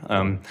Denver,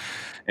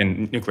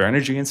 and Nuclear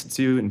Energy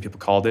Institute, and people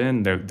called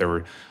in. There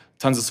were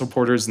tons of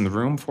supporters in the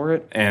room for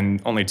it,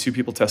 and only 2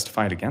 people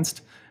testified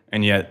against,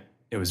 and yet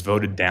it was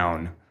voted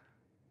down.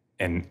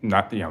 And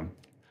not,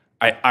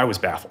 I was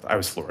baffled. I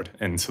was floored,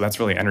 and so that's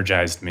really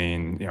energized me,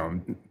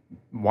 and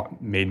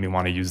made me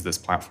want to use this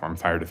platform,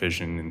 Fire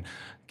Division, and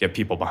get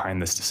people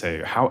behind this to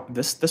say how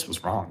this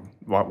was wrong.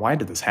 Why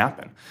did this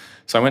happen?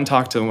 So I went and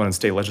talked to one of the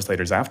state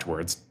legislators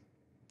afterwards,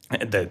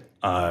 that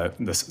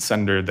the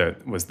senator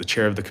that was the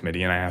chair of the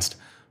committee, and I asked,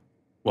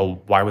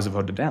 well, why was it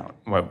voted down?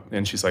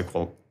 And she's like,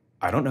 well,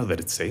 I don't know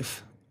that it's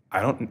safe. I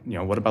don't,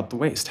 what about the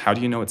waste? How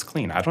do you know it's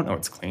clean? I don't know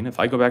it's clean. If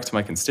I go back to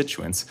my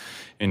constituents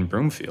in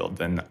Broomfield,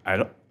 then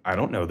I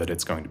don't know that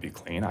it's going to be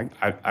clean.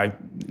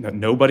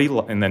 Nobody,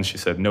 and then she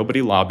said,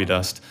 nobody lobbied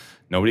us.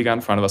 Nobody got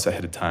in front of us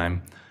ahead of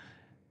time.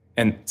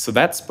 And so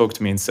that spoke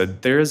to me and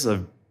said, there's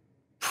a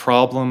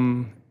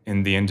problem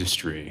in the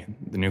industry,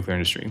 the nuclear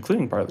industry,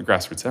 including part of the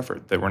grassroots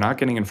effort, that we're not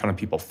getting in front of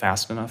people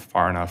fast enough,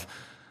 far enough,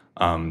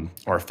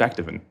 or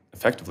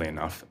effectively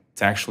enough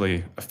to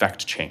actually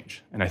affect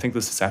change. And I think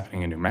this is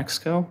happening in New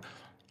Mexico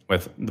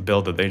with the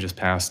bill that they just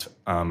passed,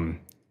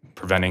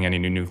 preventing any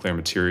new nuclear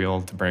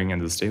material to bring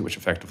into the state, which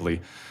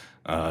effectively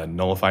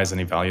nullifies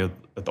any value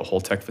that the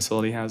Holtec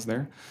facility has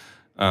there.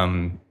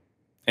 And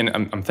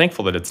I'm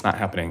thankful that it's not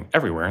happening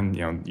everywhere. And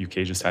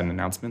UK just had an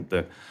announcement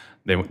that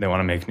they want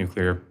to make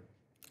nuclear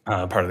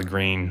part of the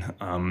green,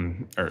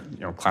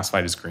 or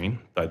classified as green.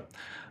 But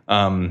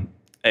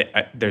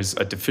there's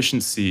a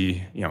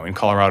deficiency, in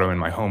Colorado in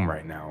my home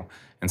right now.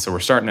 And so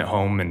we're starting at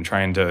home and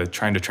trying to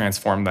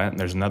transform that. And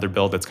there's another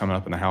bill that's coming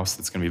up in the House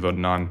that's going to be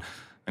voted on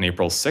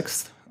April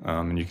 6th.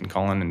 And you can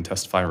call in and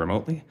testify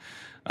remotely.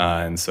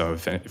 And so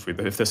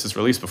if this is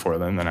released before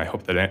then I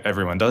hope that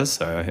everyone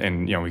does.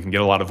 And we can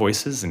get a lot of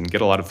voices and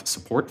get a lot of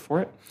support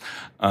for it.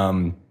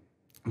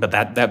 But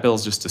that bill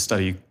is just to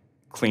study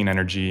clean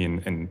energy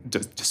and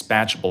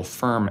dispatchable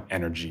firm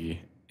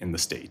energy in the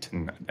state,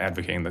 and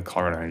advocating the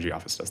Colorado Energy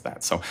Office does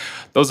that. So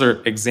those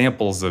are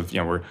examples of,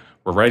 we're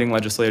writing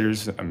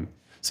legislators. I'm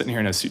sitting here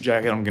in a suit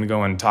jacket. I'm going to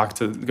go and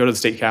go to the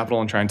state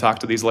capitol and try and talk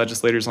to these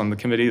legislators on the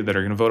committee that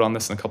are going to vote on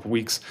this in a couple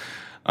weeks.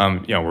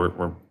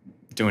 We're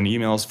doing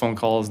emails, phone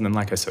calls, and then,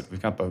 like I said,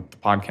 we've got the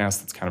podcast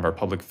that's kind of our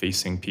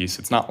public-facing piece.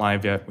 It's not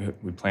live yet.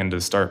 We plan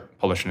to start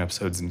publishing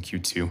episodes in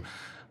Q2,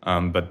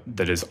 but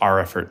that is our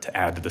effort to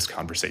add to this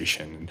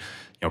conversation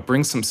and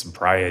bring some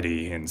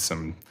sobriety and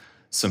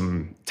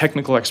some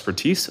technical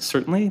expertise,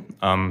 certainly,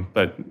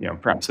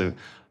 but perhaps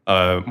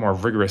a more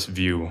rigorous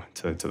view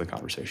to the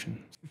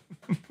conversation.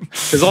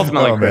 Because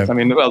ultimately, Chris, a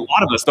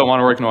lot of us don't want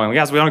to work in oil and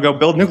gas. We want to go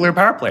build nuclear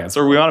power plants,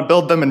 or we want to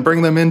build them and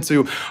bring them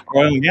into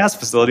oil and gas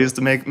facilities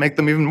to make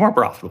them even more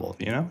profitable.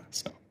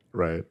 So.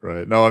 Right.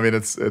 No,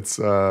 it's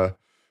a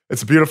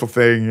beautiful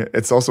thing.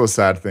 It's also a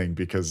sad thing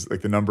because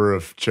the number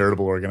of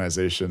charitable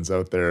organizations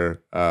out there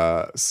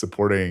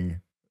supporting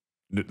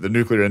the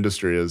nuclear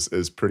industry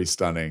is pretty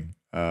stunning.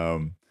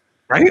 Right?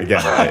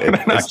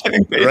 Again, not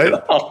getting paid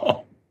at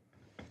all.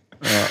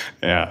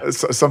 Yeah.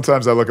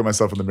 Sometimes I look at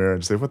myself in the mirror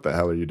and say, "What the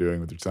hell are you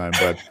doing with your time?"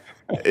 But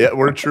yeah,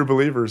 we're true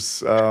believers.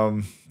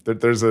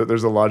 There's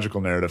a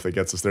logical narrative that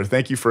gets us there.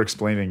 Thank you for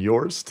explaining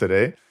yours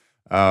today.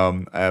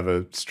 I have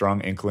a strong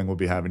inkling we'll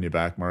be having you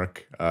back,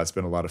 Mark. It's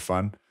been a lot of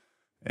fun.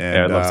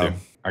 And I'd love to.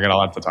 I got a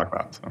lot to talk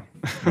about. So.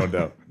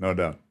 No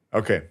doubt.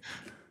 Okay.